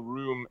my little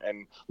room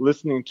and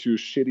listening to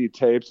shitty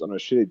tapes on a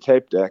shitty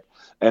tape deck,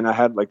 and I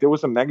had like, there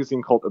was a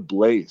magazine called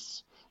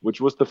Ablaze,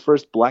 which was the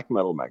first black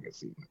metal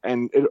magazine,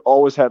 and it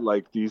always had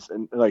like these,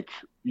 and like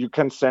you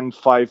can send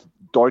 5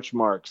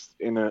 Deutschmarks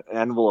in an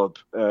envelope,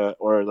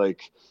 or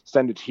like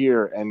send it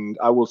here, and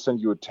I will send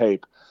you a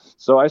tape.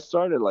 So I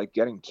started like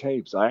getting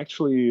tapes. I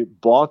actually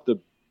bought the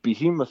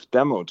Behemoth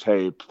demo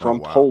tape from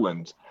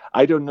Poland.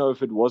 I don't know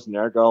if it was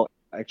Nergal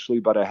actually,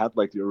 but I had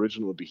like the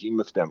original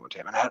Behemoth demo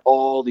tape, and I had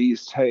all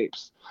these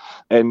tapes.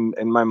 And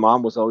my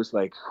mom was always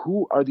like,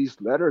 who are these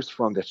letters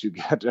from that you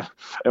get?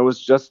 It was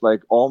just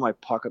like all my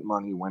pocket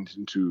money went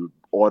into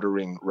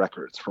ordering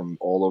records from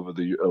all over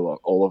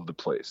the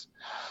place.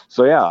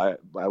 So yeah,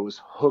 I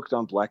was hooked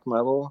on black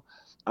metal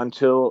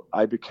until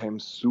I became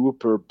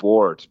super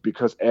bored,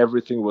 because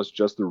everything was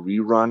just a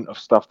rerun of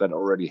stuff that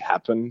already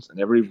happened, and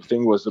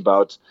everything was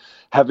about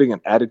having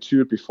an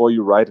attitude before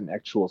you write an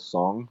actual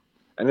song.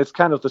 And it's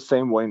kind of the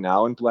same way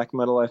now in black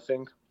metal, I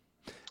think,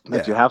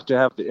 that you have to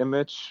have the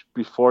image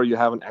before you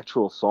have an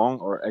actual song,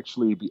 or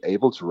actually be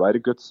able to write a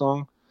good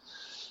song.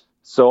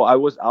 So I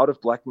was out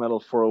of black metal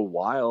for a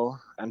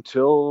while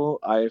until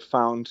I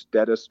found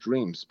Deadest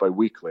Dreams by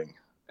Weakling.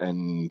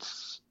 And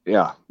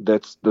yeah,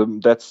 that's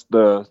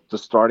the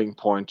starting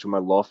point to my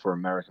love for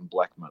American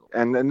black metal.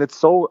 And it's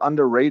so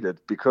underrated,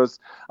 because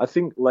I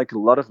think like a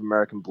lot of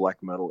American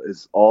black metal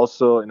is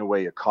also in a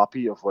way a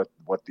copy of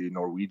what the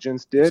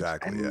Norwegians did.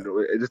 Exactly, and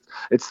yeah.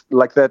 it's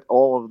like that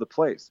all over the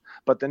place.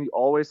 But then you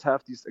always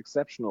have these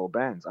exceptional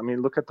bands. I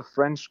mean, look at the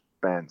French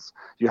bands.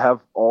 You have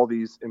all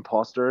these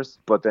imposters,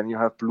 but then you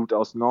have Blut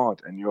aus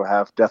Nord, and you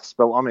have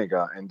Deathspell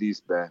Omega, and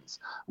these bands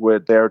where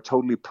they're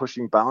totally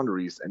pushing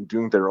boundaries and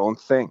doing their own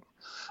thing.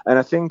 And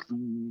I think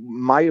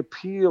my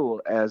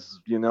appeal, as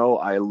you know,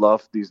 I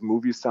love these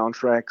movie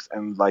soundtracks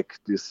and like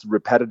this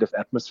repetitive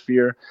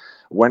atmosphere.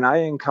 When I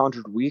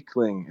encountered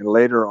Weakling and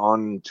later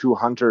on Two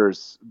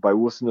Hunters by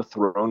Wolves in the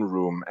Throne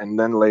Room, and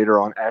then later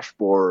on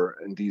Ashbore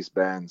and these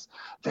bands,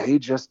 they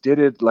just did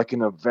it like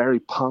in a very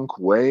punk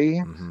way.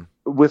 Mm-hmm.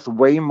 With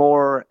way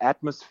more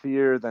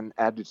atmosphere than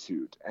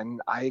attitude,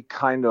 and I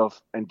kind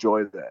of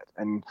enjoy that,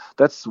 and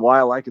that's why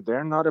I like it.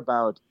 They're not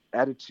about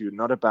attitude,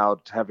 not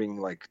about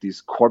having like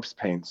these corpse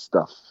paint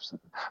stuff,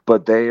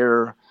 but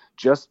they're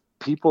just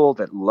people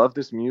that love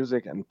this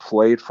music and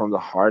play it from the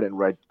heart and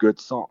write good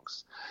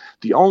songs.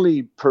 The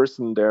only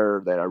person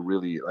there that I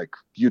really like,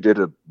 you did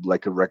a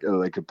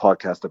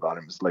podcast about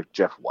him, is like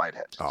Jeff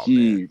Whitehead. Oh,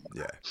 he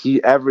man. Yeah.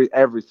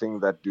 Everything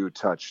that dude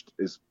touched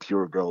is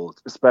pure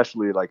gold.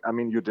 Especially like, I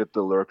mean, you did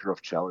the Lurker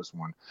of Chalice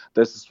one.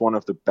 This is one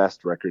of the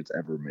best records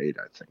ever made,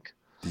 I think.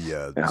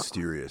 The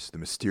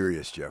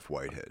mysterious Jeff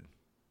Whitehead.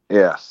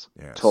 Yes,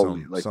 yeah,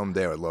 totally.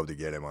 Someday I'd love to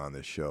get him on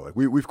this show. Like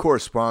we've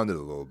corresponded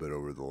a little bit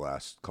over the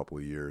last couple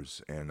of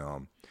years, and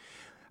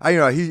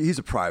he's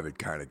a private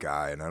kind of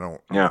guy, and I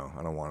don't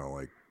want to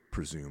like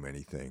presume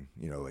anything,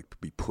 like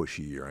be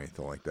pushy or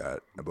anything like that.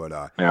 But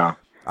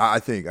I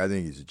think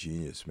he's a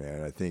genius,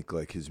 man. I think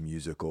like his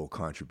musical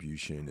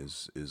contribution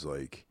is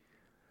like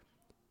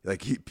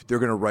people are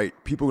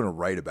gonna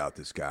write about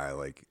this guy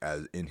like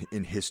as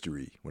in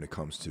history when it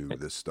comes to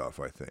this stuff.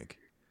 I think.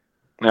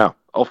 Yeah,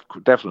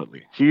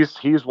 definitely.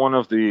 He's one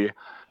of the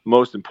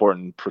most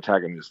important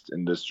protagonists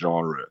in this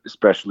genre,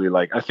 especially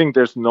like I think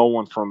there's no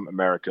one from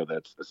America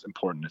that's as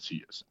important as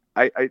he is.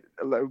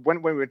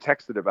 When we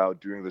texted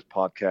about doing this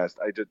podcast,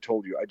 I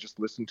told you I just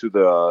listened to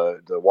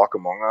the Walk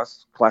Among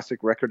Us classic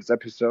records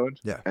episode,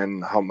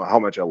 and how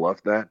much I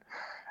love that.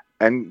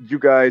 And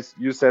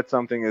you said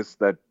something is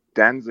that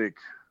Danzig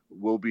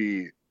will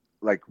be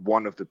like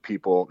one of the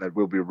people that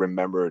will be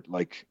remembered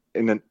like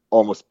in an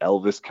almost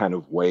Elvis kind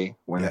of way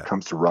when it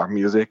comes to rock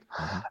music.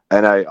 Mm-hmm.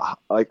 And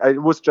I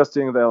was just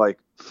sitting there like,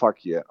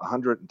 fuck yeah,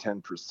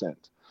 110%,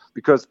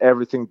 because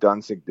everything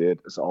Danzig did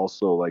is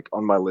also like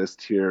on my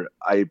list here.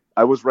 I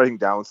was writing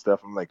down stuff.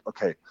 I'm like,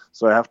 okay,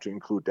 so I have to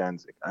include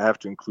Danzig. I have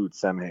to include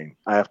Samhain.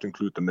 I have to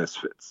include the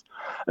Misfits.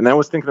 And I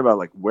was thinking about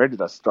like, where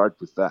did I start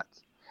with that?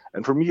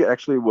 And for me,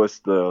 actually was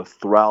the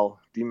Thrall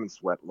Demon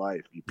Sweat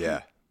Live EP.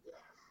 Yeah.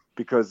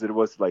 Because it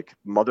was like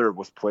Mother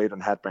was played on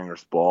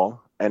Headbangers Ball,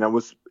 and I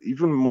was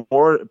even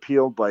more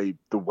appealed by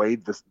the way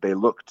they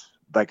looked,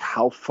 like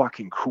how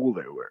fucking cool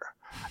they were.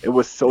 It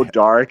was so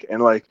dark,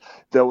 and like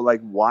they were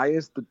like, why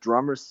is the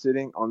drummer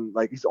sitting on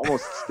like he's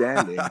almost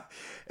standing?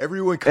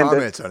 Everyone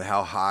comments on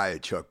how high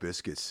Chuck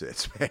Biscuit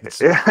sits, man.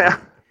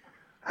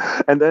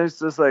 And then it's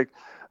just like,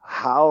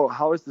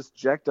 how is this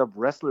jacked up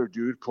wrestler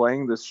dude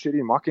playing this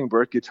shitty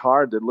Mockingbird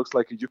guitar that looks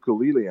like a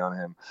ukulele on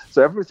him?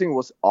 So everything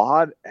was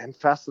odd and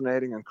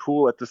fascinating and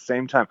cool at the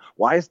same time.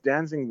 Why is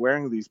Danzig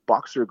wearing these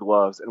boxer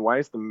gloves, and why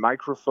is the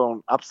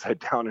microphone upside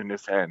down in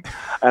his hand?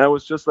 And I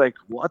was just like,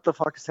 what the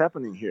fuck is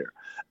happening here?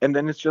 And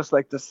then it's just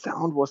like the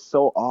sound was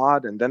so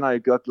odd, and then I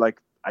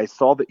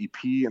saw the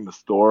EP in the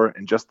store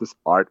and just this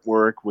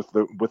artwork with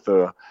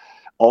the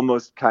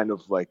almost kind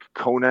of like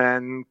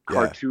Conan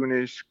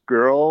cartoonish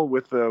girl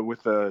with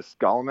a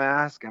skull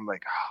mask. I'm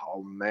like,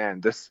 oh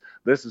man, this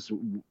is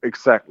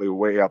exactly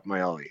way up my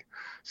alley.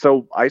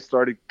 So I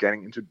started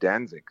getting into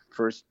Danzig.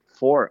 First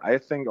four, I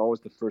think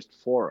always the first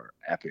four are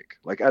epic.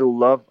 Like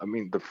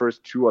the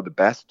first two are the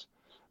best,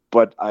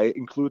 but I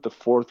include the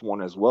fourth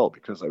one as well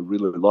because I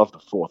really love the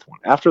fourth one.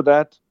 After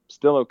that,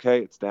 still okay,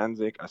 it's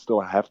Danzig. I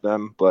still have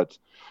them, but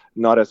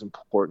not as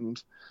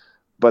important.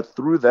 But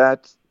through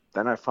that,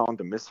 then I found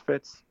the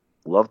Misfits,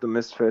 love the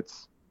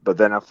Misfits, but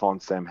then I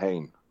found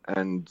Samhain.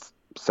 And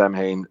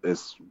Samhain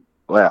is,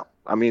 well,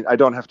 I mean, I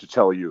don't have to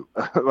tell you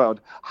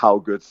about how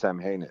good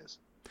Samhain is.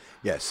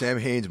 Yeah,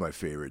 Samhain's my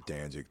favorite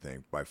Danzig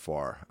thing by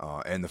far.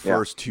 And the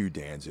first two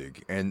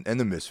Danzig and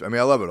the Misfits. I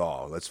mean, I love it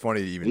all. That's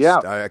funny to even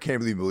I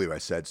can't even believe I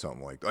said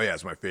something like, oh yeah,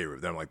 it's my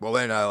favorite. Then I'm like, well,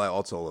 then I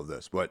also love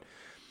this. But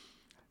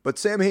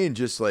Samhain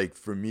just like,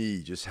 for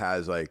me, just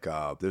has like,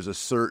 there's a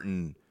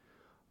certain,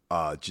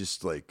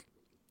 just like,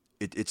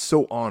 it's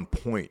so on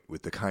point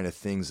with the kind of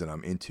things that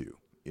I'm into,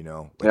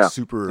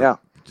 super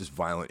just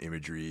violent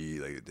imagery.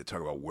 Like they talk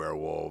about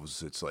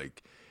werewolves. It's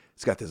like,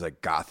 it's got this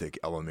like gothic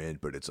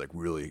element, but it's like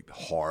really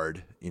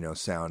hard,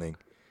 sounding.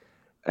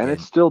 And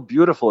it's still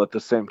beautiful at the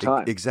same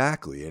time.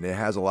 Exactly. And it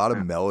has a lot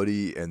of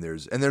melody, and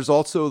there's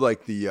also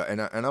like the, and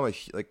I'm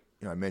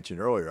I mentioned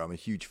earlier, I'm a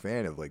huge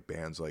fan of like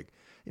bands like,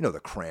 the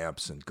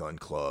Cramps and Gun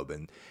Club,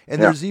 and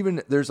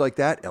there's like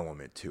that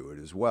element to it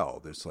as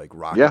well. There's like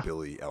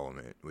rockabilly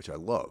element, which I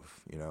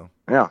love,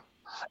 Yeah.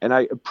 And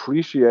I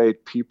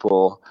appreciate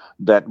people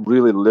that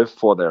really live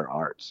for their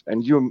art.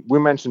 And we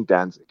mentioned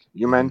Danzig.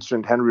 You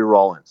mentioned Henry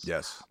Rollins.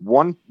 Yes.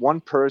 One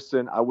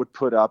person I would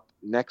put up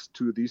next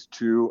to these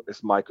two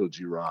is Michael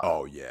Girard.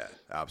 Oh yeah,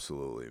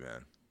 absolutely,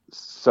 man.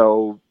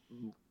 So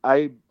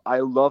I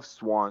love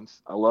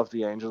Swans. I love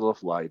the Angel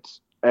of Light.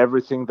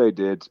 everything they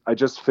did. I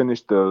just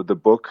finished the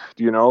book.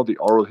 Do you know The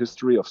Oral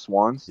History of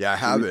Swans? Yeah, I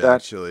Did you have read it that?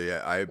 actually.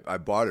 I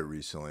bought it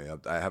recently.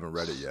 I haven't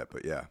read it yet,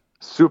 but yeah.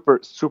 Super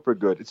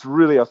good. It's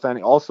really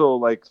authentic. Also,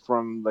 like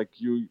from like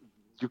you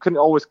can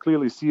always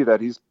clearly see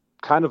that he's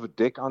kind of a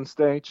dick on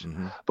stage,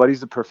 Hmm. but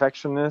he's a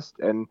perfectionist,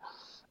 and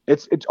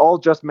it all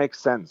just makes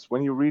sense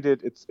when you read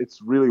it.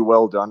 It's really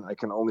well done. I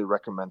can only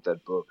recommend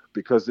that book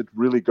because it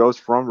really goes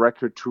from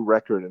record to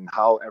record and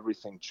how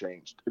everything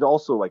changed. It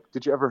also, like,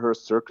 did you ever hear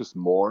Circus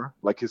Moore,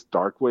 like his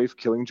Darkwave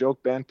Killing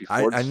Joke band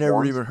before the I never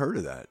Swans? even heard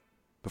of that.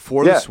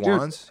 Before the Yeah, dude.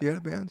 Swans, he had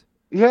a band?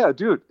 Yeah,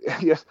 dude.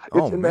 Yes,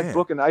 Oh it's in that man.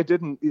 book, and I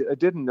didn't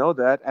know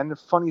that. And the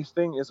funny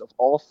thing is, of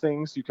all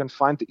things, you can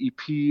find the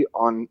EP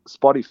on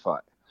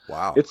Spotify.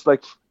 Wow.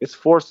 It's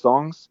 4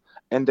 songs,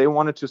 and they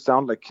wanted to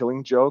sound like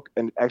Killing Joke,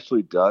 and it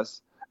actually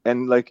does.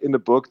 And like in the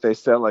book, they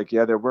said like,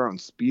 yeah, they were on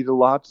speed a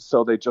lot,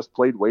 so they just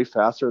played way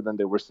faster than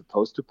they were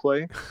supposed to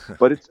play.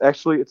 But it's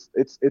actually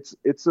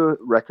it's a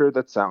record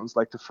that sounds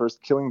like the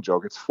first Killing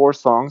Joke. It's 4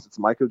 songs. It's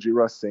Michael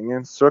Gira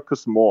singing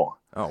Circus More.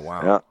 Oh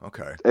wow. Yeah,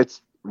 Okay.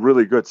 it's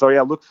really good. So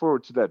yeah, look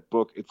forward to that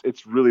book.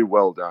 It's really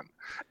well done,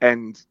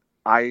 and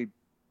I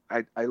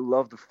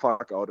love the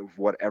fuck out of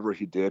whatever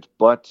he did.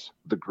 But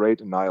The Great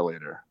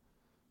Annihilator,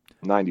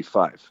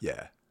 95.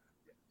 Yeah.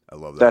 I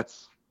love that.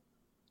 That's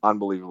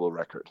unbelievable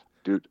record,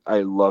 dude. I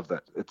love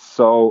that. It's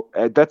so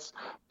that's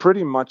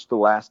pretty much the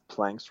last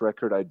Planks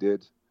record I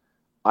did.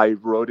 I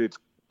wrote it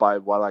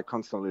while I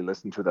constantly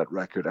listen to that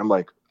record. I'm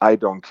like, I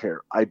don't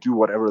care. I do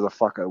whatever the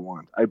fuck I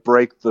want. I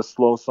break the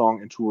slow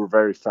song into a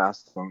very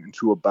fast song,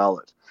 into a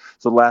ballad.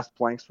 So Last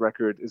Planks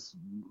record is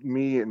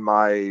me and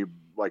my,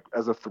 like,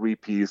 as a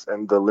 3-piece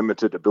and the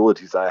limited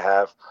abilities I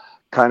have,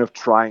 kind of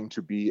trying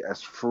to be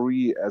as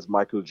free as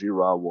Michael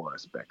Gira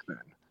was back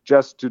then.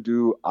 Just to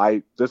do,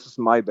 this is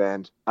my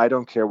band. I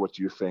don't care what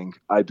you think.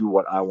 I do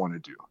what I want to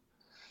do.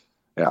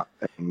 Yeah.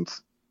 And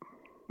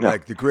yeah.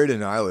 Like The Great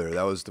Annihilator,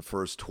 that was the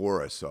first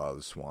tour I saw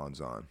the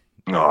Swans on.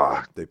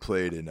 They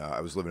played in,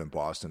 I was living in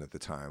Boston at the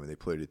time, and they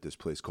played at this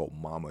place called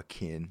Mama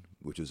Kin,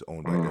 which is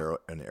owned by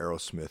an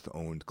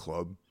Aerosmith-owned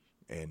club.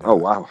 And oh,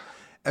 wow.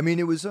 I mean,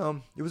 it was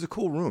a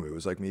cool room. It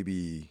was like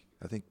maybe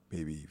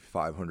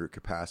 500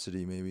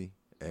 capacity, maybe.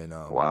 And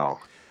wow.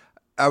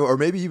 Or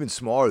maybe even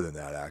smaller than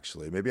that,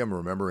 actually. Maybe I'm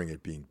remembering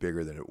it being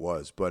bigger than it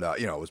was. But,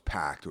 it was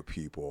packed with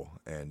people.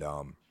 And,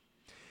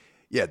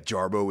 yeah,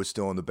 Jarbo was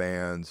still in the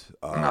band.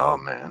 Oh,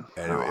 man.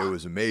 And it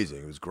was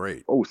amazing. It was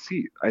great. Oh,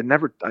 see, I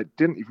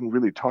didn't even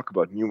really talk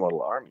about New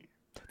Model Army.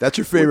 That's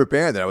your favorite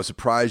band, and I was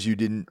surprised you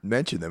didn't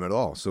mention them at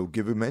all. So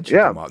give a mention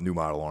to New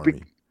Model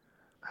Army.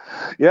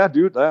 Yeah,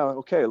 dude.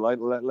 Okay,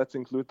 let's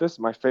include this.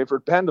 My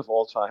favorite band of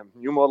all time,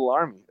 New Model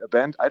Army. A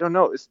band, I don't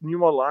know. Is New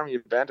Model Army a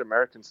band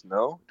Americans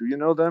know? Do you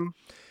know them?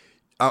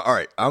 All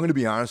right, I'm going to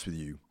be honest with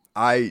you.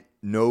 I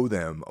know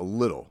them a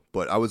little,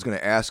 but I was going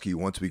to ask you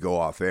once we go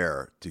off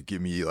air to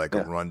give me like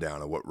a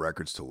rundown of what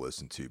records to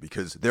listen to,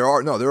 because there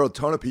are a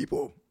ton of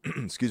people,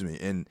 excuse me,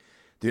 in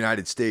the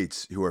United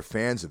States who are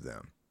fans of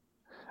them.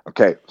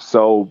 Okay,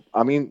 so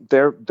I mean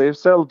they're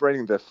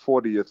celebrating their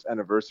 40th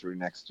anniversary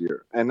next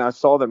year, and I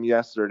saw them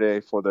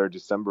yesterday for their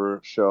December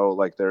show.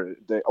 Like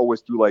they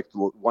always do, like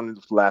one of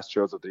the last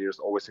shows of the year is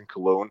always in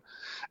Cologne,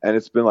 and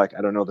it's been like,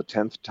 I don't know, the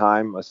 10th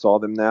time I saw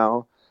them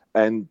now,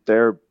 and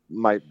they're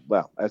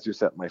as you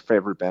said, my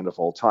favorite band of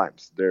all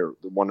times. They're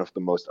one of the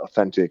most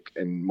authentic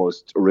and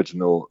most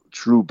original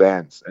true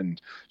bands,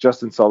 and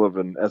Justin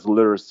Sullivan as a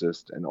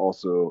lyricist and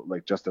also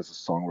like just as a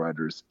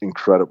songwriter is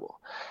incredible.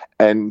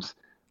 And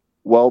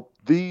well,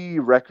 the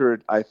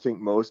record I think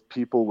most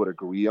people would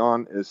agree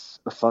on is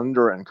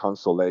Thunder and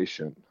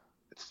Consolation.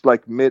 It's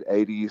like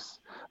mid-'80s.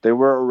 They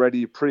were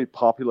already pretty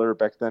popular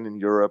back then in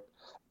Europe,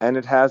 and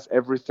it has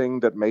everything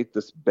that made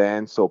this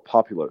band so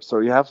popular. So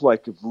you have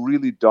like a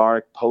really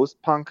dark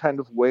post-punk kind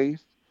of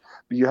wave,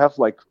 but you have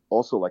like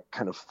also like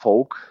kind of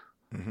folk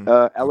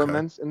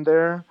elements in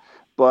there.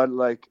 But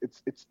like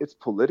it's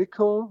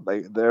political.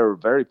 Like they're a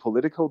very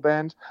political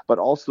band, but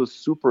also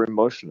super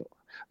emotional.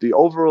 The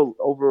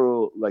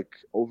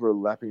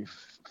overlapping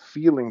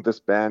feeling this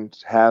band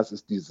has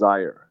is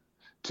desire,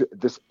 to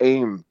this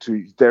aim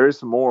to, there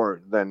is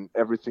more than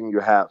everything you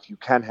have. You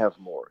can have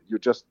more. You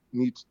just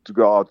need to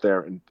go out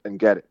there and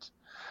get it.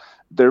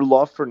 Their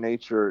love for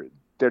nature,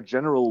 their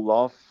general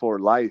love for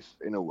life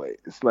in a way.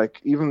 It's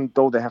like, even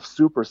though they have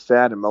super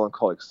sad and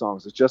melancholic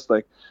songs, it's just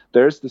like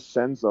there's this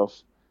sense of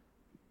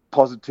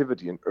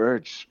positivity and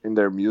urge in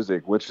their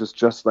music, which is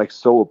just like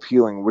so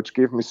appealing, which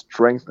gave me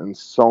strength in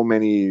so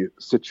many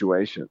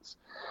situations.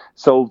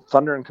 So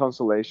Thunder and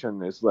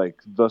Consolation is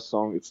like the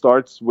song. It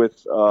starts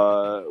with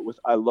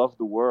I Love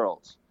the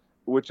World,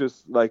 which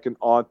is like an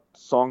odd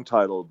song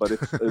title, but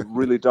it's a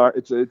really dark,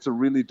 it's a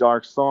really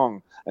dark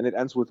song. And it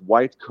ends with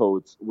White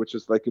Coats, which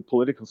is like a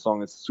political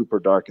song. It's super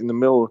dark. In the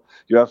middle,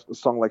 you have a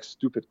song like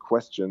Stupid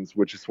Questions,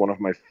 which is one of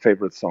my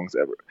favorite songs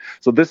ever.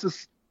 So this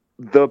is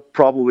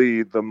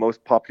probably the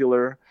most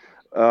popular,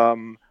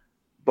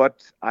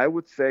 but I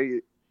would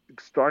say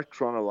start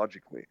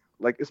chronologically.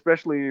 Like,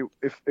 especially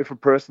if a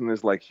person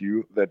is like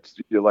you, that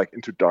you're like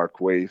into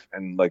dark wave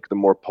and like the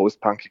more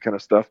post-punky kind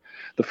of stuff.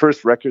 The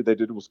first record they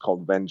did was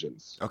called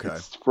Vengeance. Okay.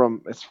 It's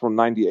from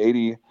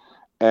 1980,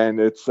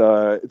 and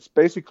it's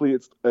basically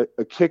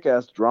a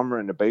kick-ass drummer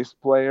and a bass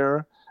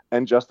player,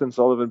 and Justin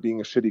Sullivan being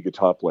a shitty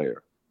guitar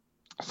player.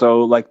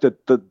 So like the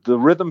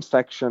rhythm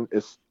section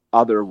is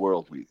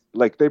otherworldly.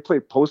 Like they play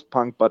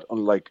post-punk, but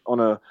on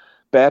a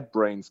Bad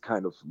Brains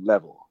kind of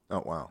level.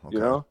 Oh wow! Okay.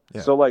 You know,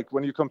 yeah. So like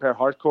when you compare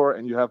hardcore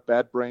and you have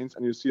Bad Brains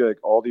and you see like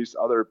all these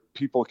other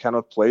people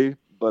cannot play,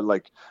 but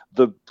like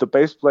the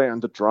bass player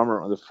and the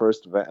drummer on the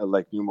first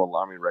like New Model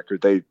Army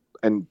record,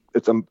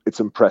 it's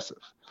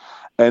impressive.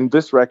 And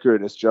this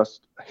record is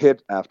just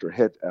hit after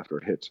hit after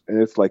hit, and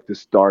it's like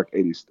this dark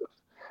 80s stuff.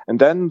 And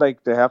then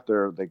like they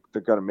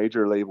got a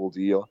major label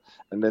deal,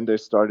 and then they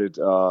started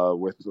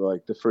with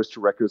like the first two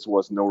records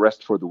was No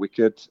Rest for the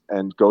Wicked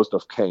and Ghost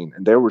of Cain,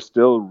 and they were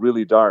still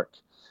really dark.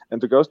 And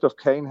the Ghost of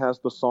Cain has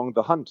the song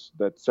The Hunt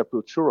that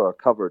Sepultura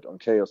covered on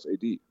Chaos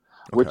AD,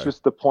 which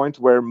is the point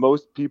where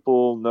most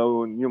people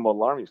know New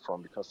Model Army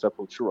from, because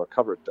Sepultura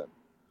covered them.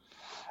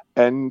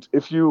 And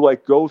if you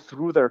like go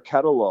through their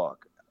catalog,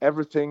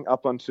 everything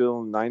up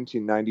until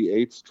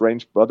 1998,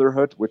 Strange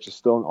Brotherhood, which is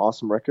still an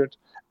awesome record.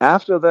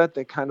 After that,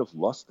 they kind of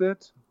lost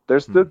it. They're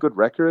still good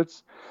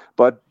records,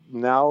 but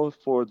now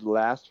for the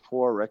last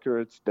four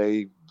records,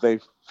 they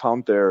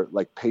found their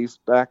like pace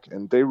back,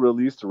 and they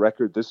released a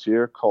record this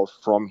year called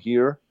From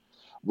Here,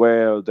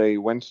 where they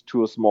went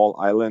to a small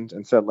island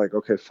and said like,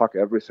 okay, fuck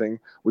everything.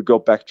 We go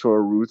back to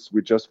our roots.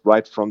 We just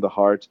write from the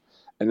heart.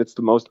 And it's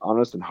the most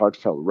honest and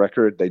heartfelt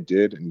record they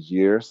did in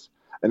years.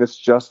 And it's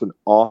just an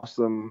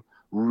awesome,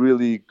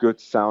 really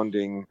good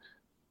sounding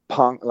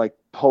punk, like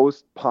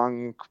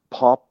post-punk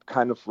pop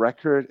kind of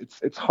record.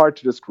 It's hard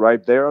to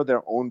describe. They are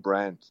their own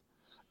brand.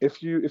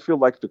 If you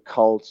like the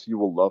Cult, you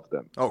will love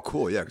them. Oh,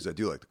 cool. Yeah, because I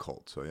do like the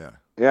Cult. So yeah.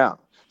 Yeah.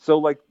 So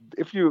like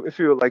if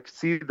you like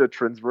see the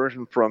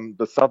transversion from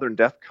the Southern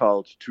Death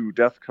Cult to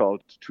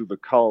the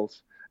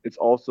Cult, it's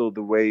also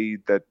the way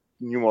that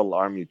New Model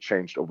Army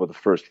changed over the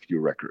first few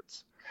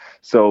records.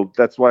 So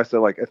that's why I say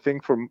like I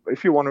think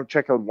if you want to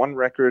check out one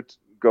record,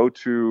 go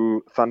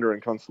to Thunder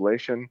and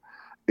Constellation.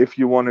 If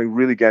you want to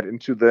really get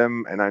into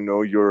them, and I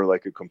know you're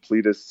like a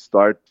completist,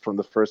 start from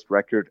the first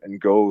record and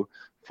go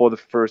for the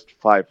first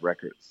 5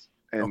 records,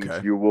 and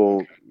you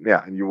will,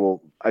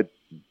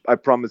 I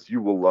promise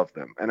you will love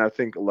them. And I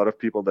think a lot of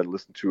people that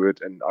listen to it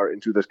and are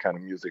into this kind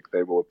of music,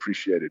 they will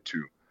appreciate it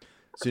too.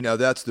 See, now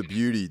that's the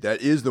beauty.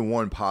 That is the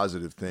one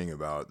positive thing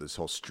about this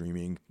whole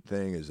streaming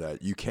thing, is that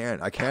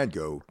I can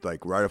go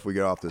like right if we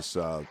get off this,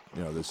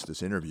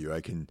 this interview,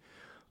 I can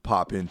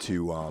pop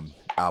into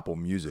Apple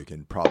Music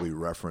and probably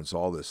reference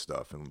all this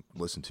stuff and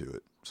listen to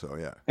it. So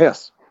yeah.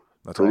 Yes.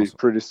 That's awesome.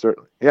 Pretty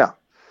certainly. Yeah.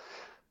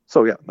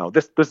 So yeah, no,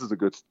 this is a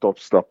good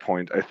stop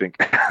point, I think.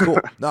 Cool.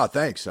 No,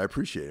 thanks. I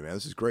appreciate it, man.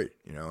 This is great.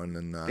 And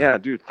then yeah,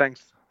 dude,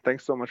 thanks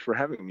so much for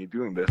having me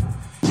doing this.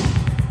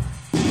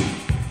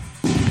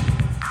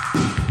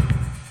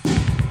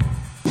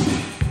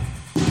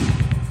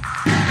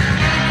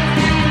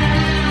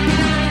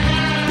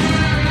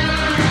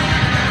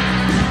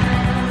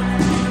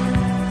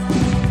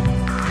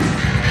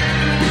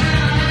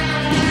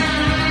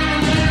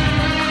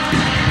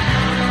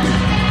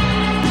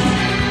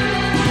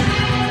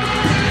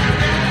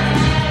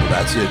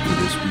 That's it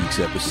for this week's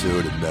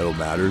episode of Metal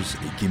Matters,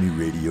 a Gimme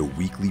Radio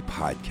weekly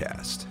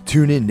podcast.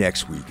 Tune in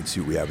next week and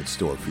see what we have in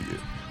store for you.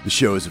 The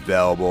show is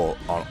available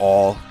on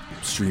all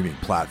streaming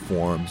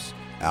platforms,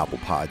 Apple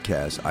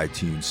Podcasts,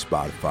 iTunes,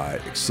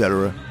 Spotify,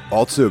 etc.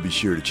 Also, be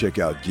sure to check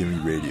out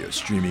Gimme Radio,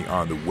 streaming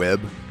on the web,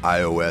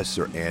 iOS,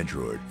 or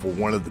Android, for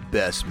one of the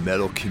best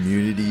metal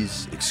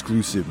communities,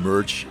 exclusive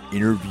merch,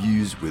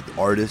 interviews with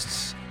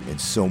artists, and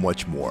so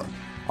much more.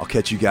 I'll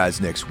catch you guys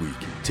next week.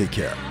 Take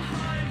care.